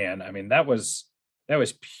 man. I mean, that was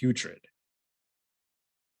putrid.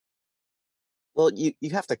 Well, you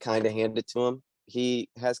have to kind of hand it to him. He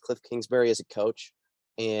has Cliff Kingsbury as a coach,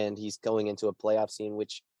 and he's going into a playoff game,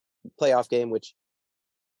 which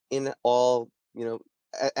in all,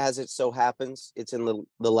 as it so happens, it's in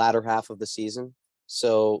the latter half of the season.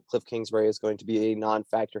 So Cliff Kingsbury is going to be a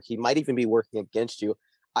non-factor. He might even be working against you.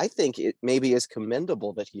 I think it maybe is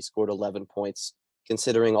commendable that he scored 11 points,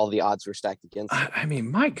 considering all the odds were stacked against him. I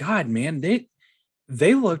mean, my God, man,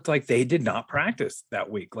 they looked like they did not practice that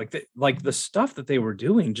week. Like the stuff that they were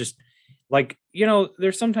doing, just like,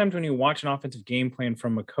 there's sometimes when you watch an offensive game plan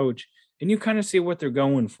from a coach and you kind of see what they're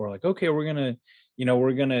going for. Like, okay, we're going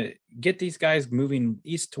to get these guys moving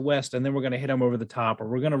east to west, and then we're going to hit them over the top, or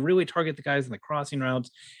we're going to really target the guys in the crossing routes.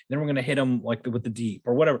 And then we're going to hit them like with the deep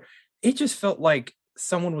or whatever. It just felt like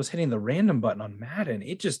someone was hitting the random button on Madden.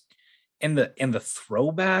 It just, and the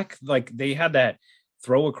throwback, like they had that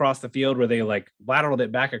throw across the field where they like lateraled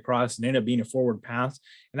it back across and ended up being a forward pass.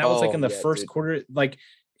 And that was like in the first quarter. Like,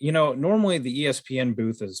 normally the ESPN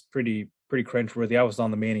booth is pretty cringeworthy. I was on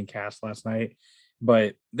the Manning cast last night,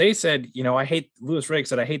 but they said, Louis Riddick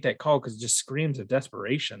said, I hate that call because it just screams of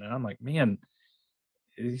desperation. And I'm like, man,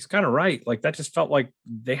 he's kind of right. Like that just felt like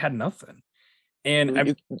they had nothing.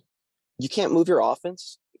 And you can't move your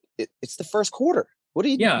offense. It's the first quarter. What are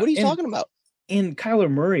you talking about? And Kyler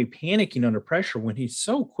Murray panicking under pressure when he's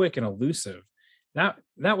so quick and elusive. That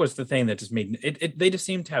was the thing that just made it. They just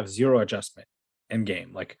seemed to have zero adjustment in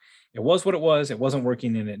game. Like it was what it was. It wasn't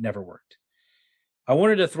working and it never worked. I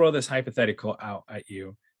wanted to throw this hypothetical out at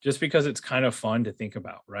you just because it's kind of fun to think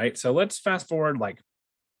about, right? So let's fast forward like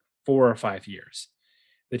 4 or 5 years.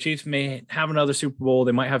 The Chiefs may have another Super Bowl.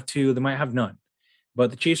 They might have 2. They might have none.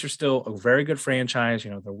 But the Chiefs are still a very good franchise.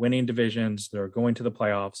 They're winning divisions. They're going to the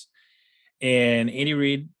playoffs. And Andy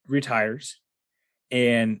Reid retires.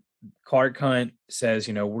 And Clark Hunt says,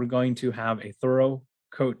 we're going to have a thorough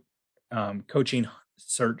coaching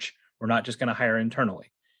search. We're not just going to hire internally.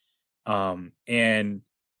 And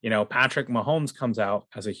Patrick Mahomes comes out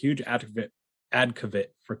as a huge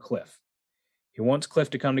advocate for Cliff. He wants Cliff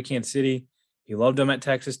to come to Kansas City. He loved him at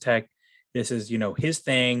Texas Tech. This is, his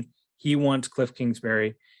thing. He wants Cliff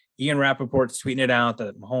Kingsbury. Ian Rappaport's tweeting it out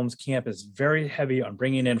that Mahomes' camp is very heavy on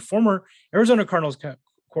bringing in former Arizona Cardinals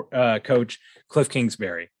coach Cliff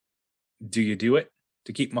Kingsbury. Do you do it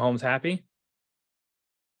to keep Mahomes happy?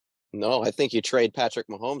 No, I think you trade Patrick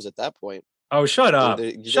Mahomes at that point. Oh, shut up.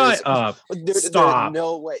 Shut up. Stop.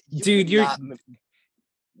 No way. Dude,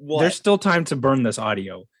 there's still time to burn this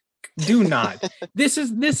audio. Do not. This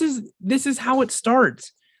is how it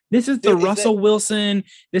starts. This is the Russell Wilson.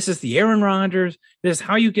 This is the Aaron Rodgers. This is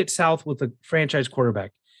how you get south with a franchise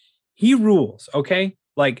quarterback. He rules, okay?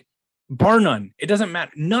 Like, bar none. It doesn't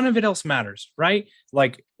matter. None of it else matters, right?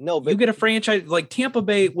 Like, no, but you get a franchise. Like, Tampa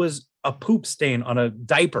Bay was a poop stain on a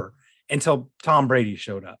diaper until Tom Brady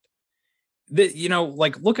showed up.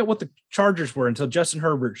 Look at what the Chargers were until Justin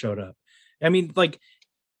Herbert showed up. I mean, like,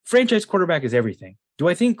 franchise quarterback is everything. Do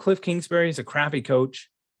I think Cliff Kingsbury is a crappy coach?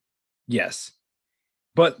 Yes.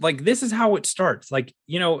 But like, this is how it starts. Like,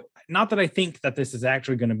 not that I think that this is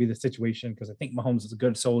actually going to be the situation, because I think Mahomes is a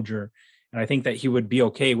good soldier and I think that he would be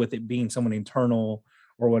okay with it being someone internal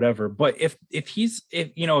or whatever. But if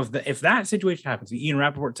that situation happens, Ian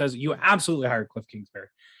Rappaport says you absolutely hire Cliff Kingsbury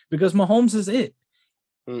because Mahomes is it.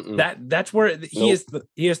 That's where he is.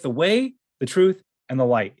 He is the way, the truth, and the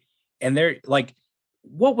light. And they're like,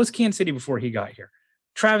 what was Kansas City before he got here?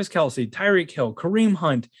 Travis Kelce, Tyreek Hill, Kareem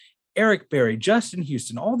Hunt, Eric Berry, Justin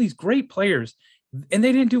Houston, all these great players, and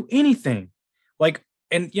they didn't do anything. Like,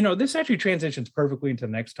 and this actually transitions perfectly into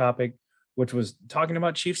the next topic, which was talking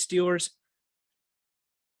about Chiefs Steelers.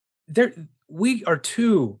 there we are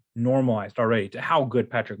too normalized already to how good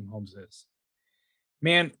Patrick Mahomes is.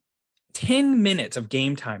 Man, 10 minutes of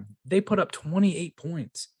game time, they put up 28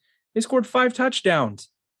 points. They scored 5 touchdowns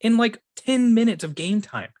in like 10 minutes of game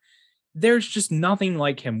time. There's just nothing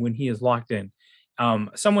like him when he is locked in.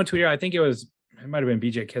 Someone tweeted, I think it might have been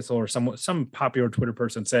BJ Kissel or some popular Twitter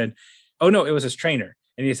person said, oh no, it was his trainer.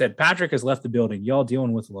 And he said, Patrick has left the building. Y'all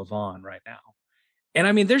dealing with Levon right now. And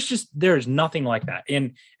I mean, there's nothing like that.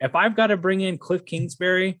 And if I've got to bring in Cliff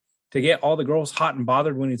Kingsbury to get all the girls hot and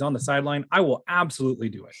bothered when he's on the sideline, I will absolutely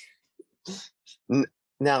do it.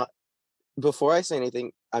 Now, before I say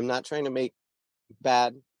anything, I'm not trying to make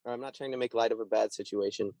light of a bad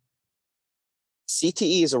situation.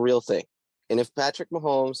 CTE is a real thing. And if Patrick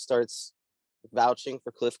Mahomes starts vouching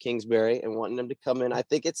for Cliff Kingsbury and wanting him to come in, I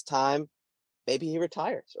think it's time maybe he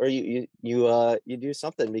retires or you do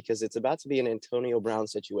something, because it's about to be an Antonio Brown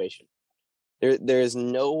situation. There is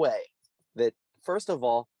no way that, first of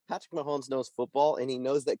all, Patrick Mahomes knows football, and he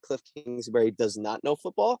knows that Cliff Kingsbury does not know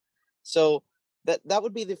football. So that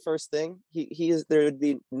would be the first thing.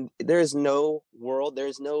 There is no world, there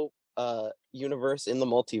is no universe in the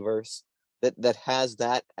multiverse that has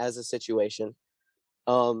that as a situation.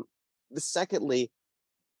 Secondly,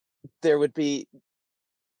 there would be,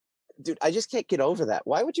 dude, I just can't get over that.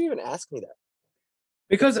 Why would you even ask me that?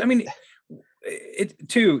 Because I mean, it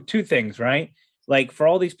two things, right? Like, for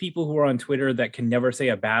all these people who are on Twitter that can never say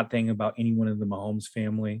a bad thing about anyone in the Mahomes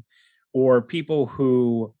family, or people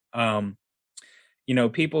who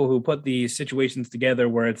people who put these situations together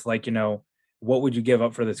where it's like, what would you give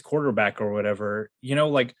up for this quarterback or whatever?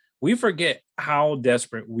 Like, we forget how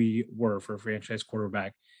desperate we were for a franchise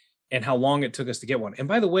quarterback and how long it took us to get one. And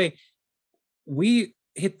by the way, we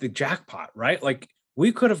hit the jackpot, right? Like,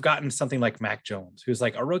 we could have gotten something like Mac Jones, who's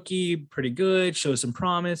like a rookie, pretty good, shows some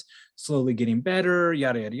promise, slowly getting better,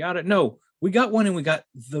 yada, yada, yada. No, we got one, and we got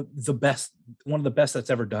the best, one of the best that's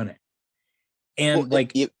ever done it. And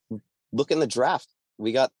you look in the draft,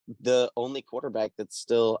 we got the only quarterback that's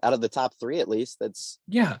still out of the top 3, at least.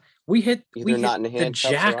 We hit not in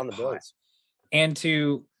handcuffs or on the Bills. And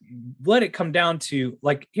to let it come down to,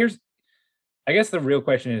 like, I guess the real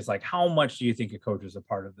question is, like, how much do you think a coach is a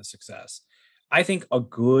part of the success? I think a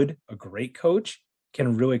great coach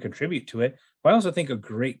can really contribute to it, but I also think a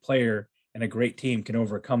great player and a great team can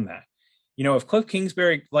overcome that. If Cliff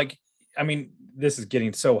Kingsbury, like, I mean, this is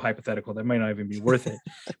getting so hypothetical that might not even be worth it.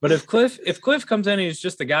 But if Cliff comes in and he's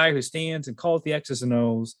just the guy who stands and calls the X's and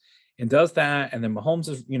O's and does that, and then Mahomes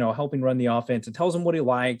is, helping run the offense and tells him what he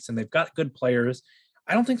likes, and they've got good players,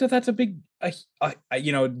 I don't think that's a big, I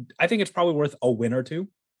think it's probably worth a win or two.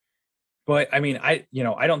 But I mean, I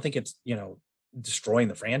don't think it's, destroying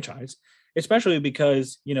the franchise, especially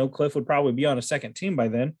because, Cliff would probably be on a second team by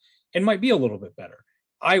then and might be a little bit better.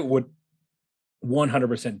 I would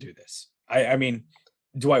 100% do this. I mean,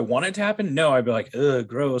 do I want it to happen? No, I'd be like, ugh,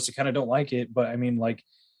 gross. I kind of don't like it. But I mean, like,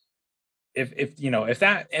 if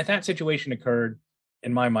that situation occurred,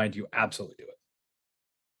 in my mind, you absolutely do it.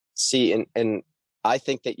 See, and I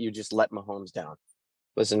think that you just let Mahomes down.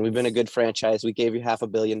 Listen, we've been a good franchise. We gave you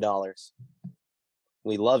 $500 million.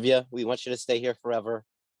 We love you. We want you to stay here forever.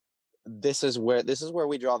 This is where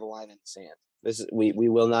we draw the line in the sand. We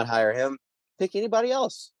will not hire him. Pick anybody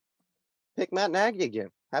else. Pick Matt Nagy again.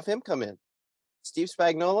 Have him come in. Steve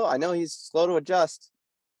Spagnuolo, I know he's slow to adjust.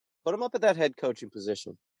 Put him up at that head coaching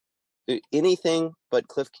position. Anything but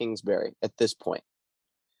Cliff Kingsbury at this point.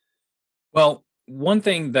 Well, one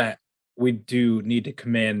thing that we do need to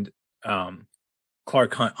commend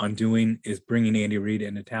Clark Hunt on doing is bringing Andy Reid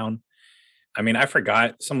into town. I mean, I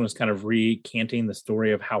forgot, someone was kind of recanting the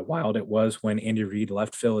story of how wild it was when Andy Reid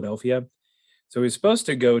left Philadelphia. So he was supposed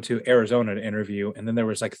to go to Arizona to interview, and then there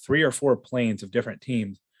was like 3 or 4 planes of different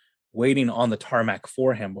teams waiting on the tarmac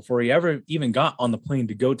for him before he ever even got on the plane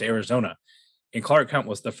to go to Arizona. And Clark Hunt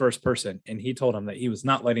was the first person, and he told him that he was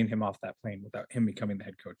not letting him off that plane without him becoming the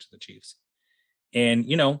head coach of the Chiefs. And,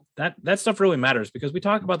 that stuff really matters, because we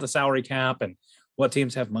talk about the salary cap and what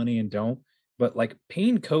teams have money and don't, but like,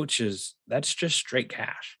 paying coaches, that's just straight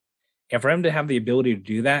cash. And for him to have the ability to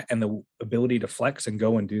do that and the ability to flex and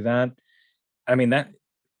go and do that, I mean, that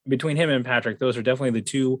between him and Patrick, those are definitely the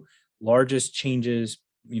 2 largest changes,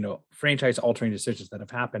 franchise altering decisions that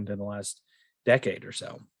have happened in the last decade or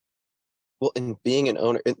so. Well, and being an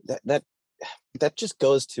owner, that just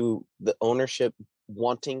goes to the ownership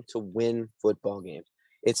wanting to win football games.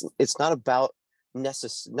 It's not about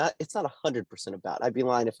it's not 100% about. I'd be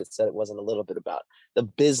lying if it said it wasn't a little bit about the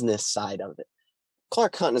business side of it.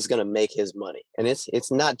 Clark Hunt is going to make his money, and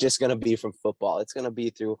it's not just going to be from football. It's going to be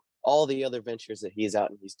through all the other ventures that he's out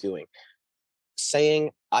and he's doing.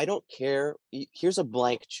 saying, I don't care. Here's a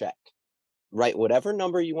blank check. Write whatever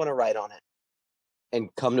number you want to write on it and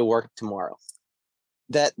come to work tomorrow.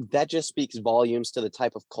 That just speaks volumes to the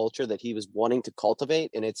type of culture that he was wanting to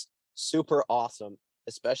cultivate. And it's super awesome,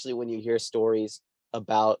 especially when you hear stories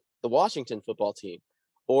about the Washington football team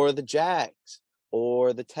or the Jags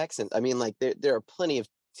or the Texans. I mean, like there are plenty of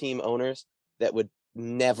team owners that would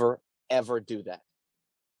never, ever do that.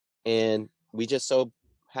 And we just so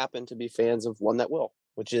happen to be fans of one that will,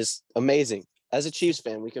 which is amazing. As a Chiefs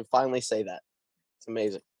fan, we can finally say that. It's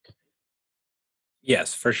amazing.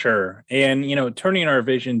 Yes, for sure. And turning our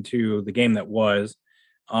vision to the game that was,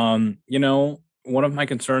 one of my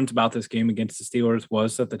concerns about this game against the Steelers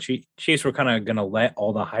was that the Chiefs were kind of going to let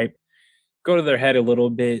all the hype go to their head a little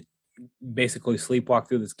bit, basically sleepwalk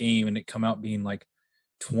through this game and it come out being like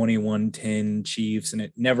 21-10 Chiefs, and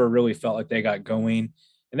it never really felt like they got going.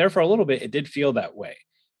 And there for a little bit, it did feel that way.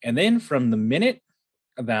 And then from the minute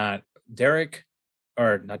that TJ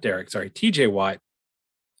Watt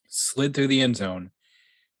slid through the end zone,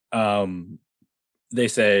 they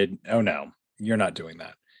said, "Oh no, you're not doing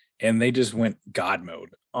that." And they just went God mode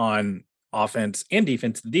on offense and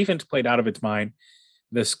defense. The defense played out of its mind.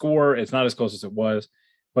 The score, it's not as close as it was,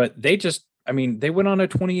 but they went on a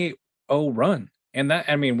 28-0 run. And that,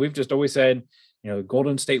 we've just always said, the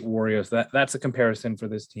Golden State Warriors, that's a comparison for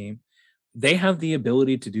this team. They have the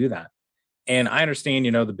ability to do that. And I understand,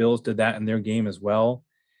 the Bills did that in their game as well.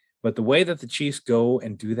 But the way that the Chiefs go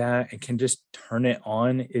and do that and can just turn it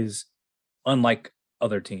on is unlike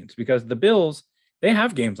other teams, because the Bills, they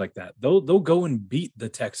have games like that. They'll go and beat the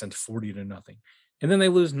Texans 40-0, and then they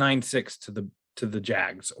lose 9-6 to the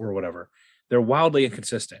Jags or whatever. They're wildly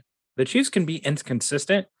inconsistent. The Chiefs can be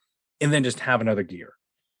inconsistent and then just have another gear.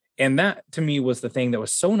 And that to me was the thing that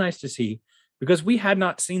was so nice to see, because we had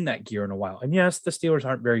not seen that gear in a while. And yes, the Steelers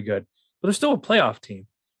aren't very good, but they're still a playoff team.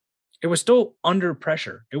 It was still under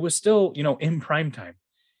pressure. It was still, in prime time.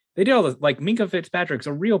 They did all this, like Minka Fitzpatrick's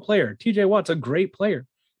a real player. TJ Watt's a great player.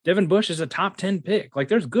 Devin Bush is a top 10 pick. Like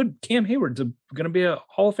there's good. Cam Hayward's going to be a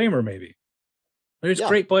Hall of Famer maybe. There's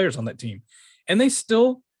great players on that team. And they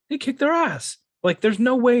kick their ass. Like there's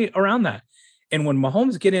no way around that. And when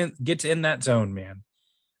Mahomes gets in that zone, man,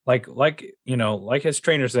 like his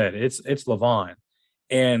trainer said, it's Levon.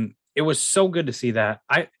 And it was so good to see that.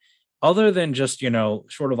 Other than just,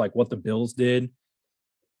 sort of like what the Bills did,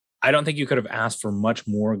 I don't think you could have asked for much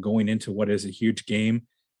more going into what is a huge game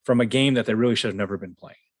from a game that they really should have never been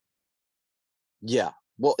playing. Yeah.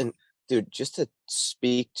 Well, and dude, just to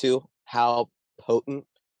speak to how potent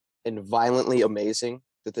and violently amazing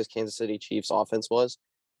that this Kansas City Chiefs offense was,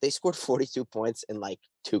 they scored 42 points in like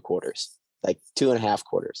 2 quarters, like 2.5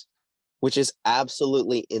 quarters, which is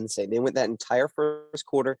absolutely insane. They went that entire first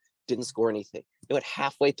quarter, didn't score anything. They went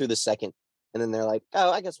halfway through the second, and then they're like,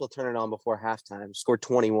 oh, I guess we'll turn it on before halftime. Score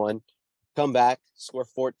 21, come back, score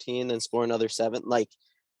 14, then score another 7. Like,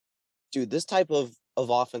 dude, this type of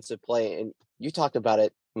offensive play, and you talked about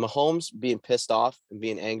it, Mahomes being pissed off and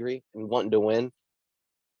being angry and wanting to win.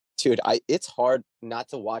 Dude, it's hard not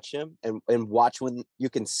to watch him and watch when you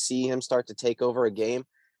can see him start to take over a game,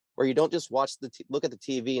 where you don't just look at the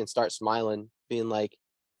TV and start smiling, being like,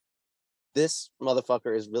 this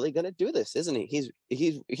motherfucker is really going to do this, isn't he?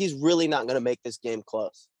 He's really not going to make this game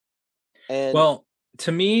close. And well,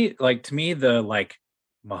 to me, the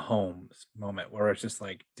Mahomes moment where it's just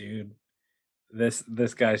like, dude, this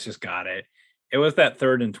guy's just got it. It was that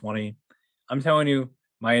 3rd and 20. I'm telling you,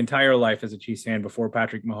 my entire life as a Chiefs fan before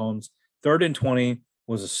Patrick Mahomes, 3rd and 20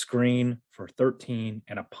 was a screen for 13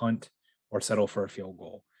 and a punt or settle for a field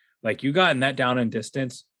goal. Like you got in that down and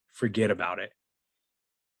distance, forget about it.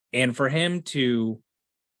 And for him to,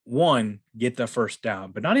 one, get the first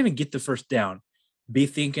down, but not even get the first down, be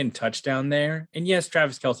thinking touchdown there. And yes,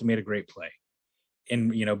 Travis Kelce made a great play in,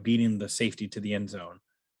 beating the safety to the end zone.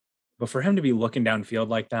 But for him to be looking downfield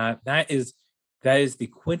like that is the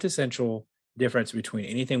quintessential difference between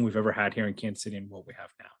anything we've ever had here in Kansas City and what we have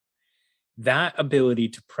now. That ability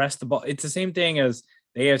to press the ball. It's the same thing as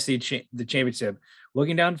the AFC the championship,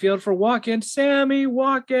 looking downfield for Watkins, Sammy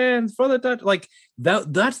Watkins for the touch. Like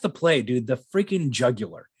that's the play, dude. The freaking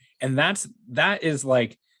jugular. And that is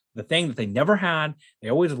like the thing that they never had. They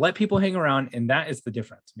always let people hang around, and that is the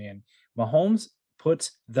difference, man. Mahomes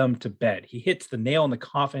puts them to bed. He hits the nail in the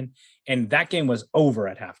coffin, and that game was over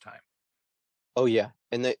at halftime. Oh yeah,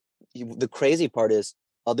 and the crazy part is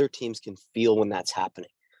other teams can feel when that's happening.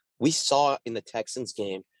 We saw in the Texans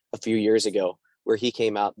game a few years ago where he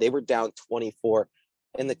came out, they were down 24,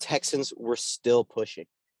 and the Texans were still pushing.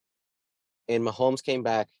 And Mahomes came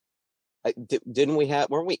back Didn't we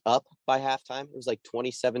weren't we up by halftime? It was like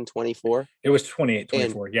 27-24 It was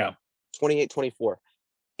 28-24. and Yeah. 28-24.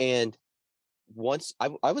 And once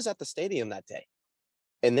I was at the stadium that day,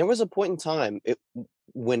 and there was a point in time,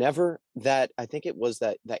 whenever that, I think it was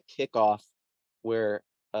that kickoff where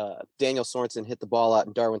Daniel Sorensen hit the ball out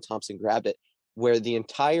and Darwin Thompson grabbed it, where the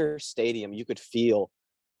entire stadium you could feel,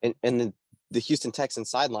 and the Houston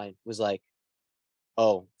Texans sideline was like,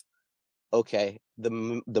 oh, okay,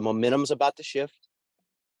 the momentum's about to shift,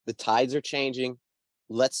 the tides are changing.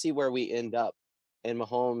 Let's see where we end up. And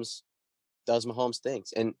Mahomes does Mahomes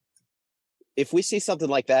things. And if we see something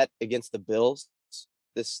like that against the Bills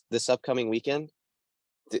this upcoming weekend,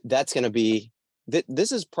 that's going to be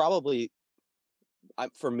this is probably,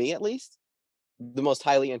 for me at least, the most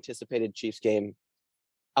highly anticipated Chiefs game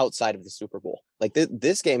outside of the Super Bowl. Like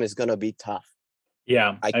this game is going to be tough.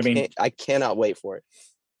 Yeah. I mean, I cannot wait for it.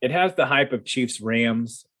 it has the hype of Chiefs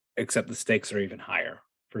Rams, except the stakes are even higher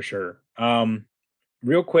for sure.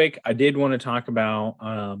 Real quick, I did want to talk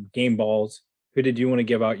about game balls. Who did you want to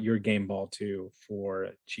give out your game ball to for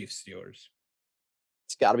Chiefs Steelers?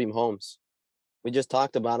 It's got to be Mahomes. We just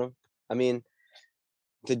talked about him. I mean,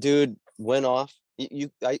 the dude went off.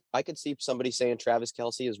 I could see somebody saying Travis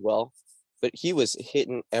Kelce as well, but he was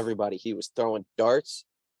hitting everybody. He was throwing darts.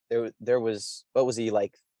 There was, what was he,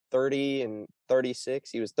 like 30 and 36?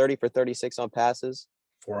 He was 30 for 36 on passes,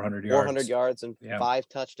 400 yards. 400 yards and 5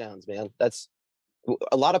 touchdowns, man. That's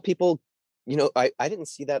a lot of people, I didn't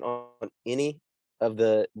see that on any of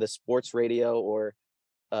the sports radio or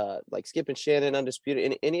like Skip and Shannon, Undisputed,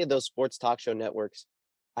 in any of those sports talk show networks.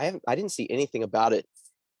 I didn't see anything about it.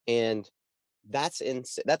 And that's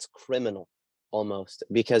criminal almost,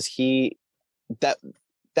 because that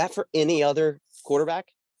for any other quarterback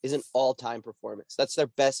is an all-time performance. That's their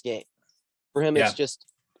best game. For him, it's just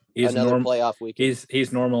another playoff weekend.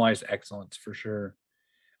 He's normalized excellence for sure.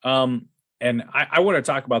 And I want to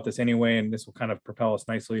talk about this anyway, and this will kind of propel us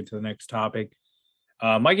nicely into the next topic.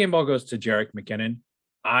 My game ball goes to Jerick McKinnon.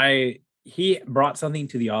 He brought something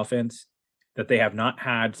to the offense that they have not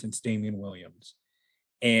had since Damian Williams.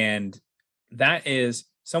 And that is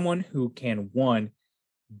someone who can, one,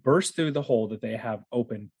 burst through the hole that they have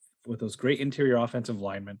open with those great interior offensive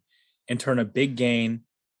linemen and turn a big gain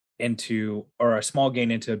or a small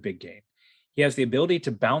gain into a big gain. He has the ability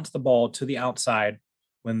to bounce the ball to the outside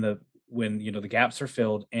when the gaps are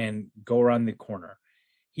filled and go around the corner.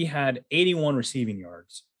 He had 81 receiving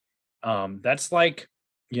yards. That's like,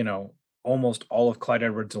 almost all of Clyde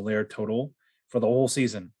Edwards-Helaire total for the whole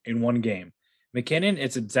season in one game. McKinnon,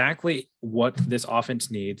 it's exactly what this offense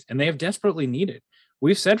needs, and they have desperately needed.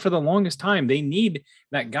 We've said for the longest time they need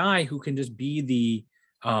that guy who can just be the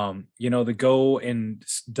go and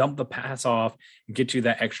dump the pass off and get you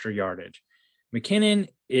that extra yardage. McKinnon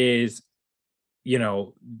is,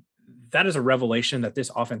 that is a revelation that this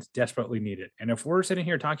offense desperately needed. And if we're sitting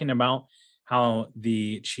here talking about how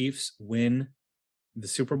the Chiefs win the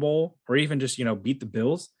Super Bowl or even just, beat the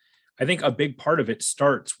Bills, I think a big part of it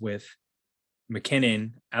starts with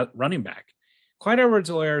McKinnon at running back. Clyde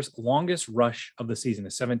Edwards-Helaire's longest rush of the season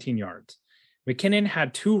is 17 yards. McKinnon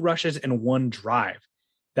had 2 rushes in one drive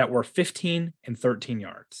that were 15 and 13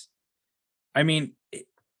 yards. I mean,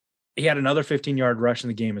 he had another 15-yard rush in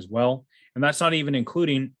the game as well. And that's not even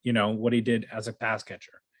including, what he did as a pass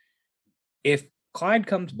catcher. If Clyde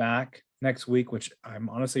comes back next week, which I'm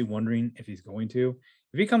honestly wondering if he's going to,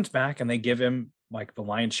 if he comes back and they give him like the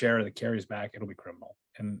lion's share of the carries back, it'll be criminal.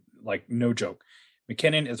 And like, no joke.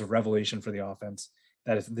 McKinnon is a revelation for the offense.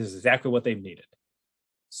 This is exactly what they've needed.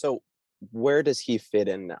 So where does he fit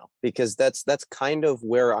in now? Because that's kind of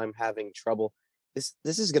where I'm having trouble. This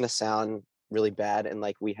is going to sound really bad, and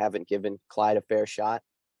like we haven't given Clyde a fair shot.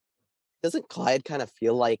 Doesn't Clyde kind of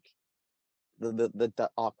feel like the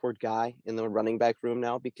awkward guy in the running back room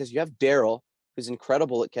now? Because you have Darryl, who's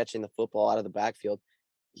incredible at catching the football out of the backfield.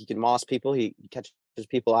 He can moss people. He catches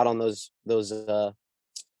people out on those.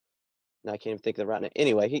 Now I can't even think of the right name.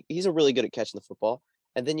 Anyway, he's a really good at catching the football.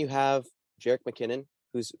 And then you have Jerick McKinnon,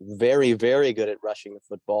 who's very, very good at rushing the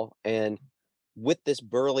football. And with this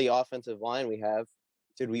burly offensive line we have,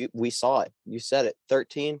 dude, we saw it. You said it,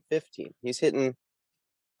 13, 15. He's hitting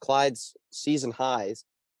Clyde's season highs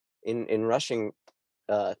in rushing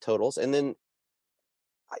totals. And then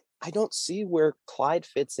I don't see where Clyde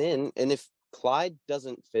fits in. And if Clyde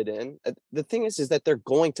doesn't fit in, the thing is that they're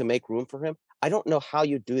going to make room for him. I don't know how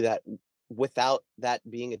you do that without that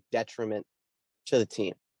being a detriment to the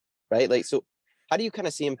team, right? Like, so how do you kind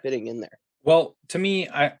of see him fitting in there? Well, to me,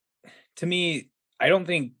 I don't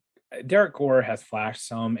think Derek Gore has flashed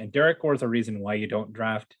some, and Derek Gore is the reason why you don't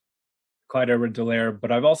draft Clyde Edwards-Helaire, but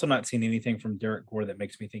I've also not seen anything from Derek Gore that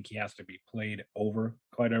makes me think he has to be played over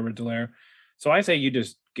Clyde Edwards-Helaire. So I say you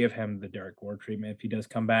just give him the Derek Gore treatment if he does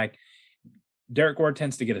come back. Derek Gore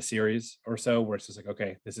tends to get a series or so where it's just like,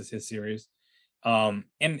 okay, this is his series. And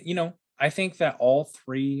I think that all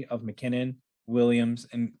three of McKinnon, Williams,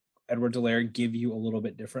 and Edwards-Helaire give you a little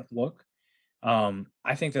bit different look.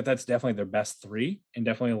 I think that that's definitely their best three, and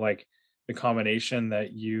definitely like the combination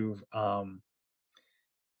that you'd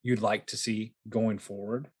like to see going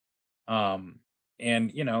forward. And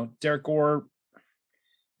Derek Gore,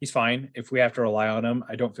 he's fine. If we have to rely on him,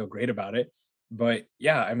 I don't feel great about it. But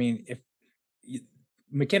yeah, I mean, if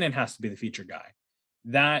McKinnon has to be the feature guy,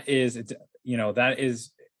 that is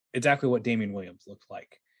exactly what Damian Williams looked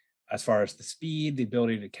like, as far as the speed, the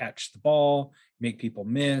ability to catch the ball, make people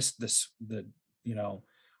miss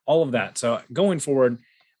all of that. So going forward,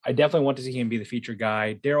 I definitely want to see him be the feature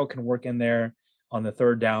guy. Daryl can work in there on the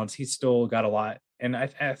third downs. He's still got a lot, and I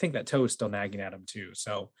think that toe is still nagging at him too.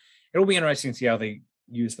 So it'll be interesting to see how they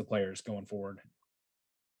use the players going forward.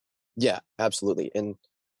 Yeah, absolutely. And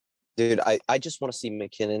dude, I just want to see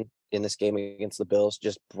McKinnon in this game against the Bills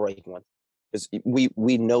just break one, because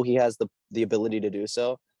we know he has the ability to do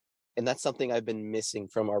so, and that's something I've been missing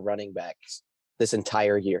from our running backs this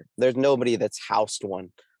entire year. There's nobody that's housed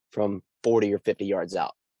one from 40 or 50 yards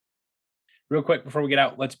out. Real quick before we get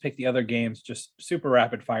out, let's pick the other games, just super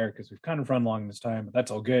rapid fire because we've kind of run long this time, but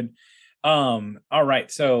that's all good. All right,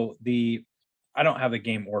 so I don't have the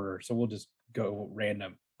game order, so we'll just go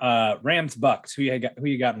random. Rams Bucks, who you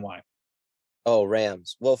got and why? Oh,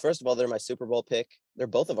 Rams. Well, first of all, they're my Super Bowl pick. They're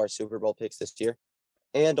both of our Super Bowl picks this year.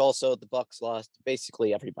 And also the Bucks lost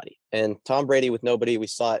basically everybody. And Tom Brady with nobody, we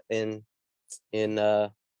saw it in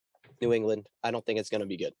New England. I don't think it's going to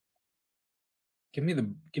be good. Give me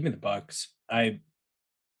the Bucks. I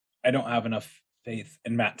don't have enough faith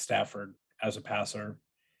in Matt Stafford as a passer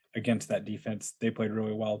against that defense. They played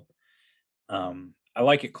really well. I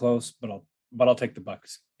like it close, but I'll take the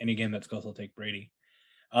Bucks. Any game that's close, I'll take Brady.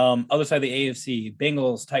 Other side of the AFC,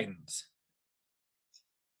 Bengals, Titans.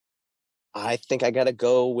 I think I got to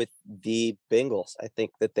go with the Bengals. I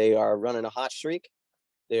think that they are running a hot streak.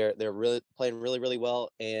 They're really playing really, really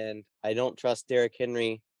well, and I don't trust Derrick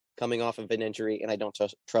Henry coming off of an injury, and I don't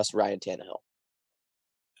trust Ryan Tannehill.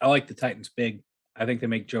 I like the Titans big. I think they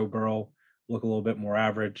make Joe Burrow look a little bit more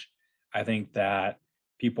average. I think that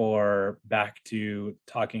people are back to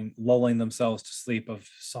lulling themselves to sleep of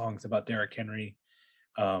songs about Derrick Henry.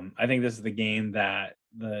 I think this is the game that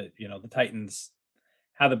the Titans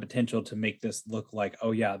have the potential to make this look like,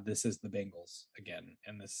 oh yeah, this is the Bengals again,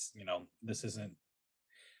 and this isn't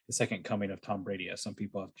the second coming of Tom Brady, as some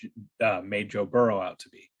people have made Joe Burrow out to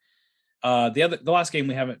be. The last game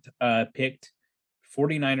we haven't picked,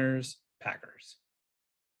 49ers, Packers.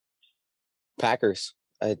 Packers.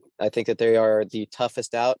 I think that they are the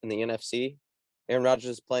toughest out in the NFC. Aaron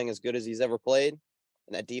Rodgers is playing as good as he's ever played,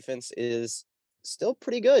 and that defense is still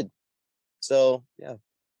pretty good. So yeah,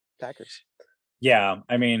 Packers. Yeah,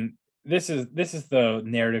 I mean, this is the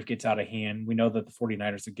narrative gets out of hand. We know that the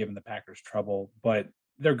 49ers have given the Packers trouble, but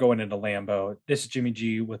they're going into Lambeau. This is Jimmy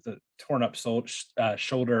G with a torn up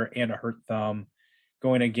shoulder and a hurt thumb,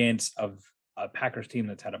 going against a Packers team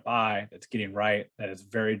that's had a bye, that's getting right, that is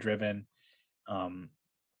very driven.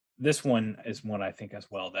 This one is one I think as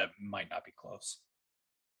well that might not be close.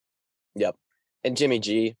 Yep. And Jimmy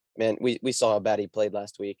G, man, we saw how bad he played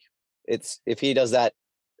last week. If he does that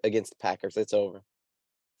against the Packers, it's over.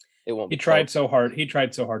 It won't. He tried so hard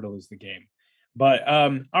to lose the game. But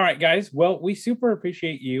all right, guys. Well, we super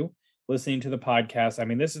appreciate you listening to the podcast. I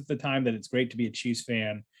mean, this is the time that it's great to be a Chiefs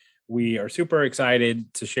fan. We are super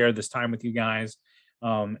excited to share this time with you guys.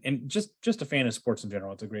 And just a fan of sports in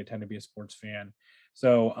general. It's a great time to be a sports fan.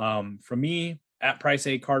 So from me at Price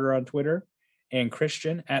A Carter on Twitter and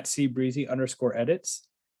Christian at @CBreezy_edits.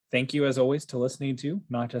 Thank you as always to listening to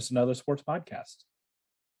Not Just Another Sports Podcast.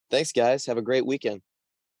 Thanks, guys. Have a great weekend.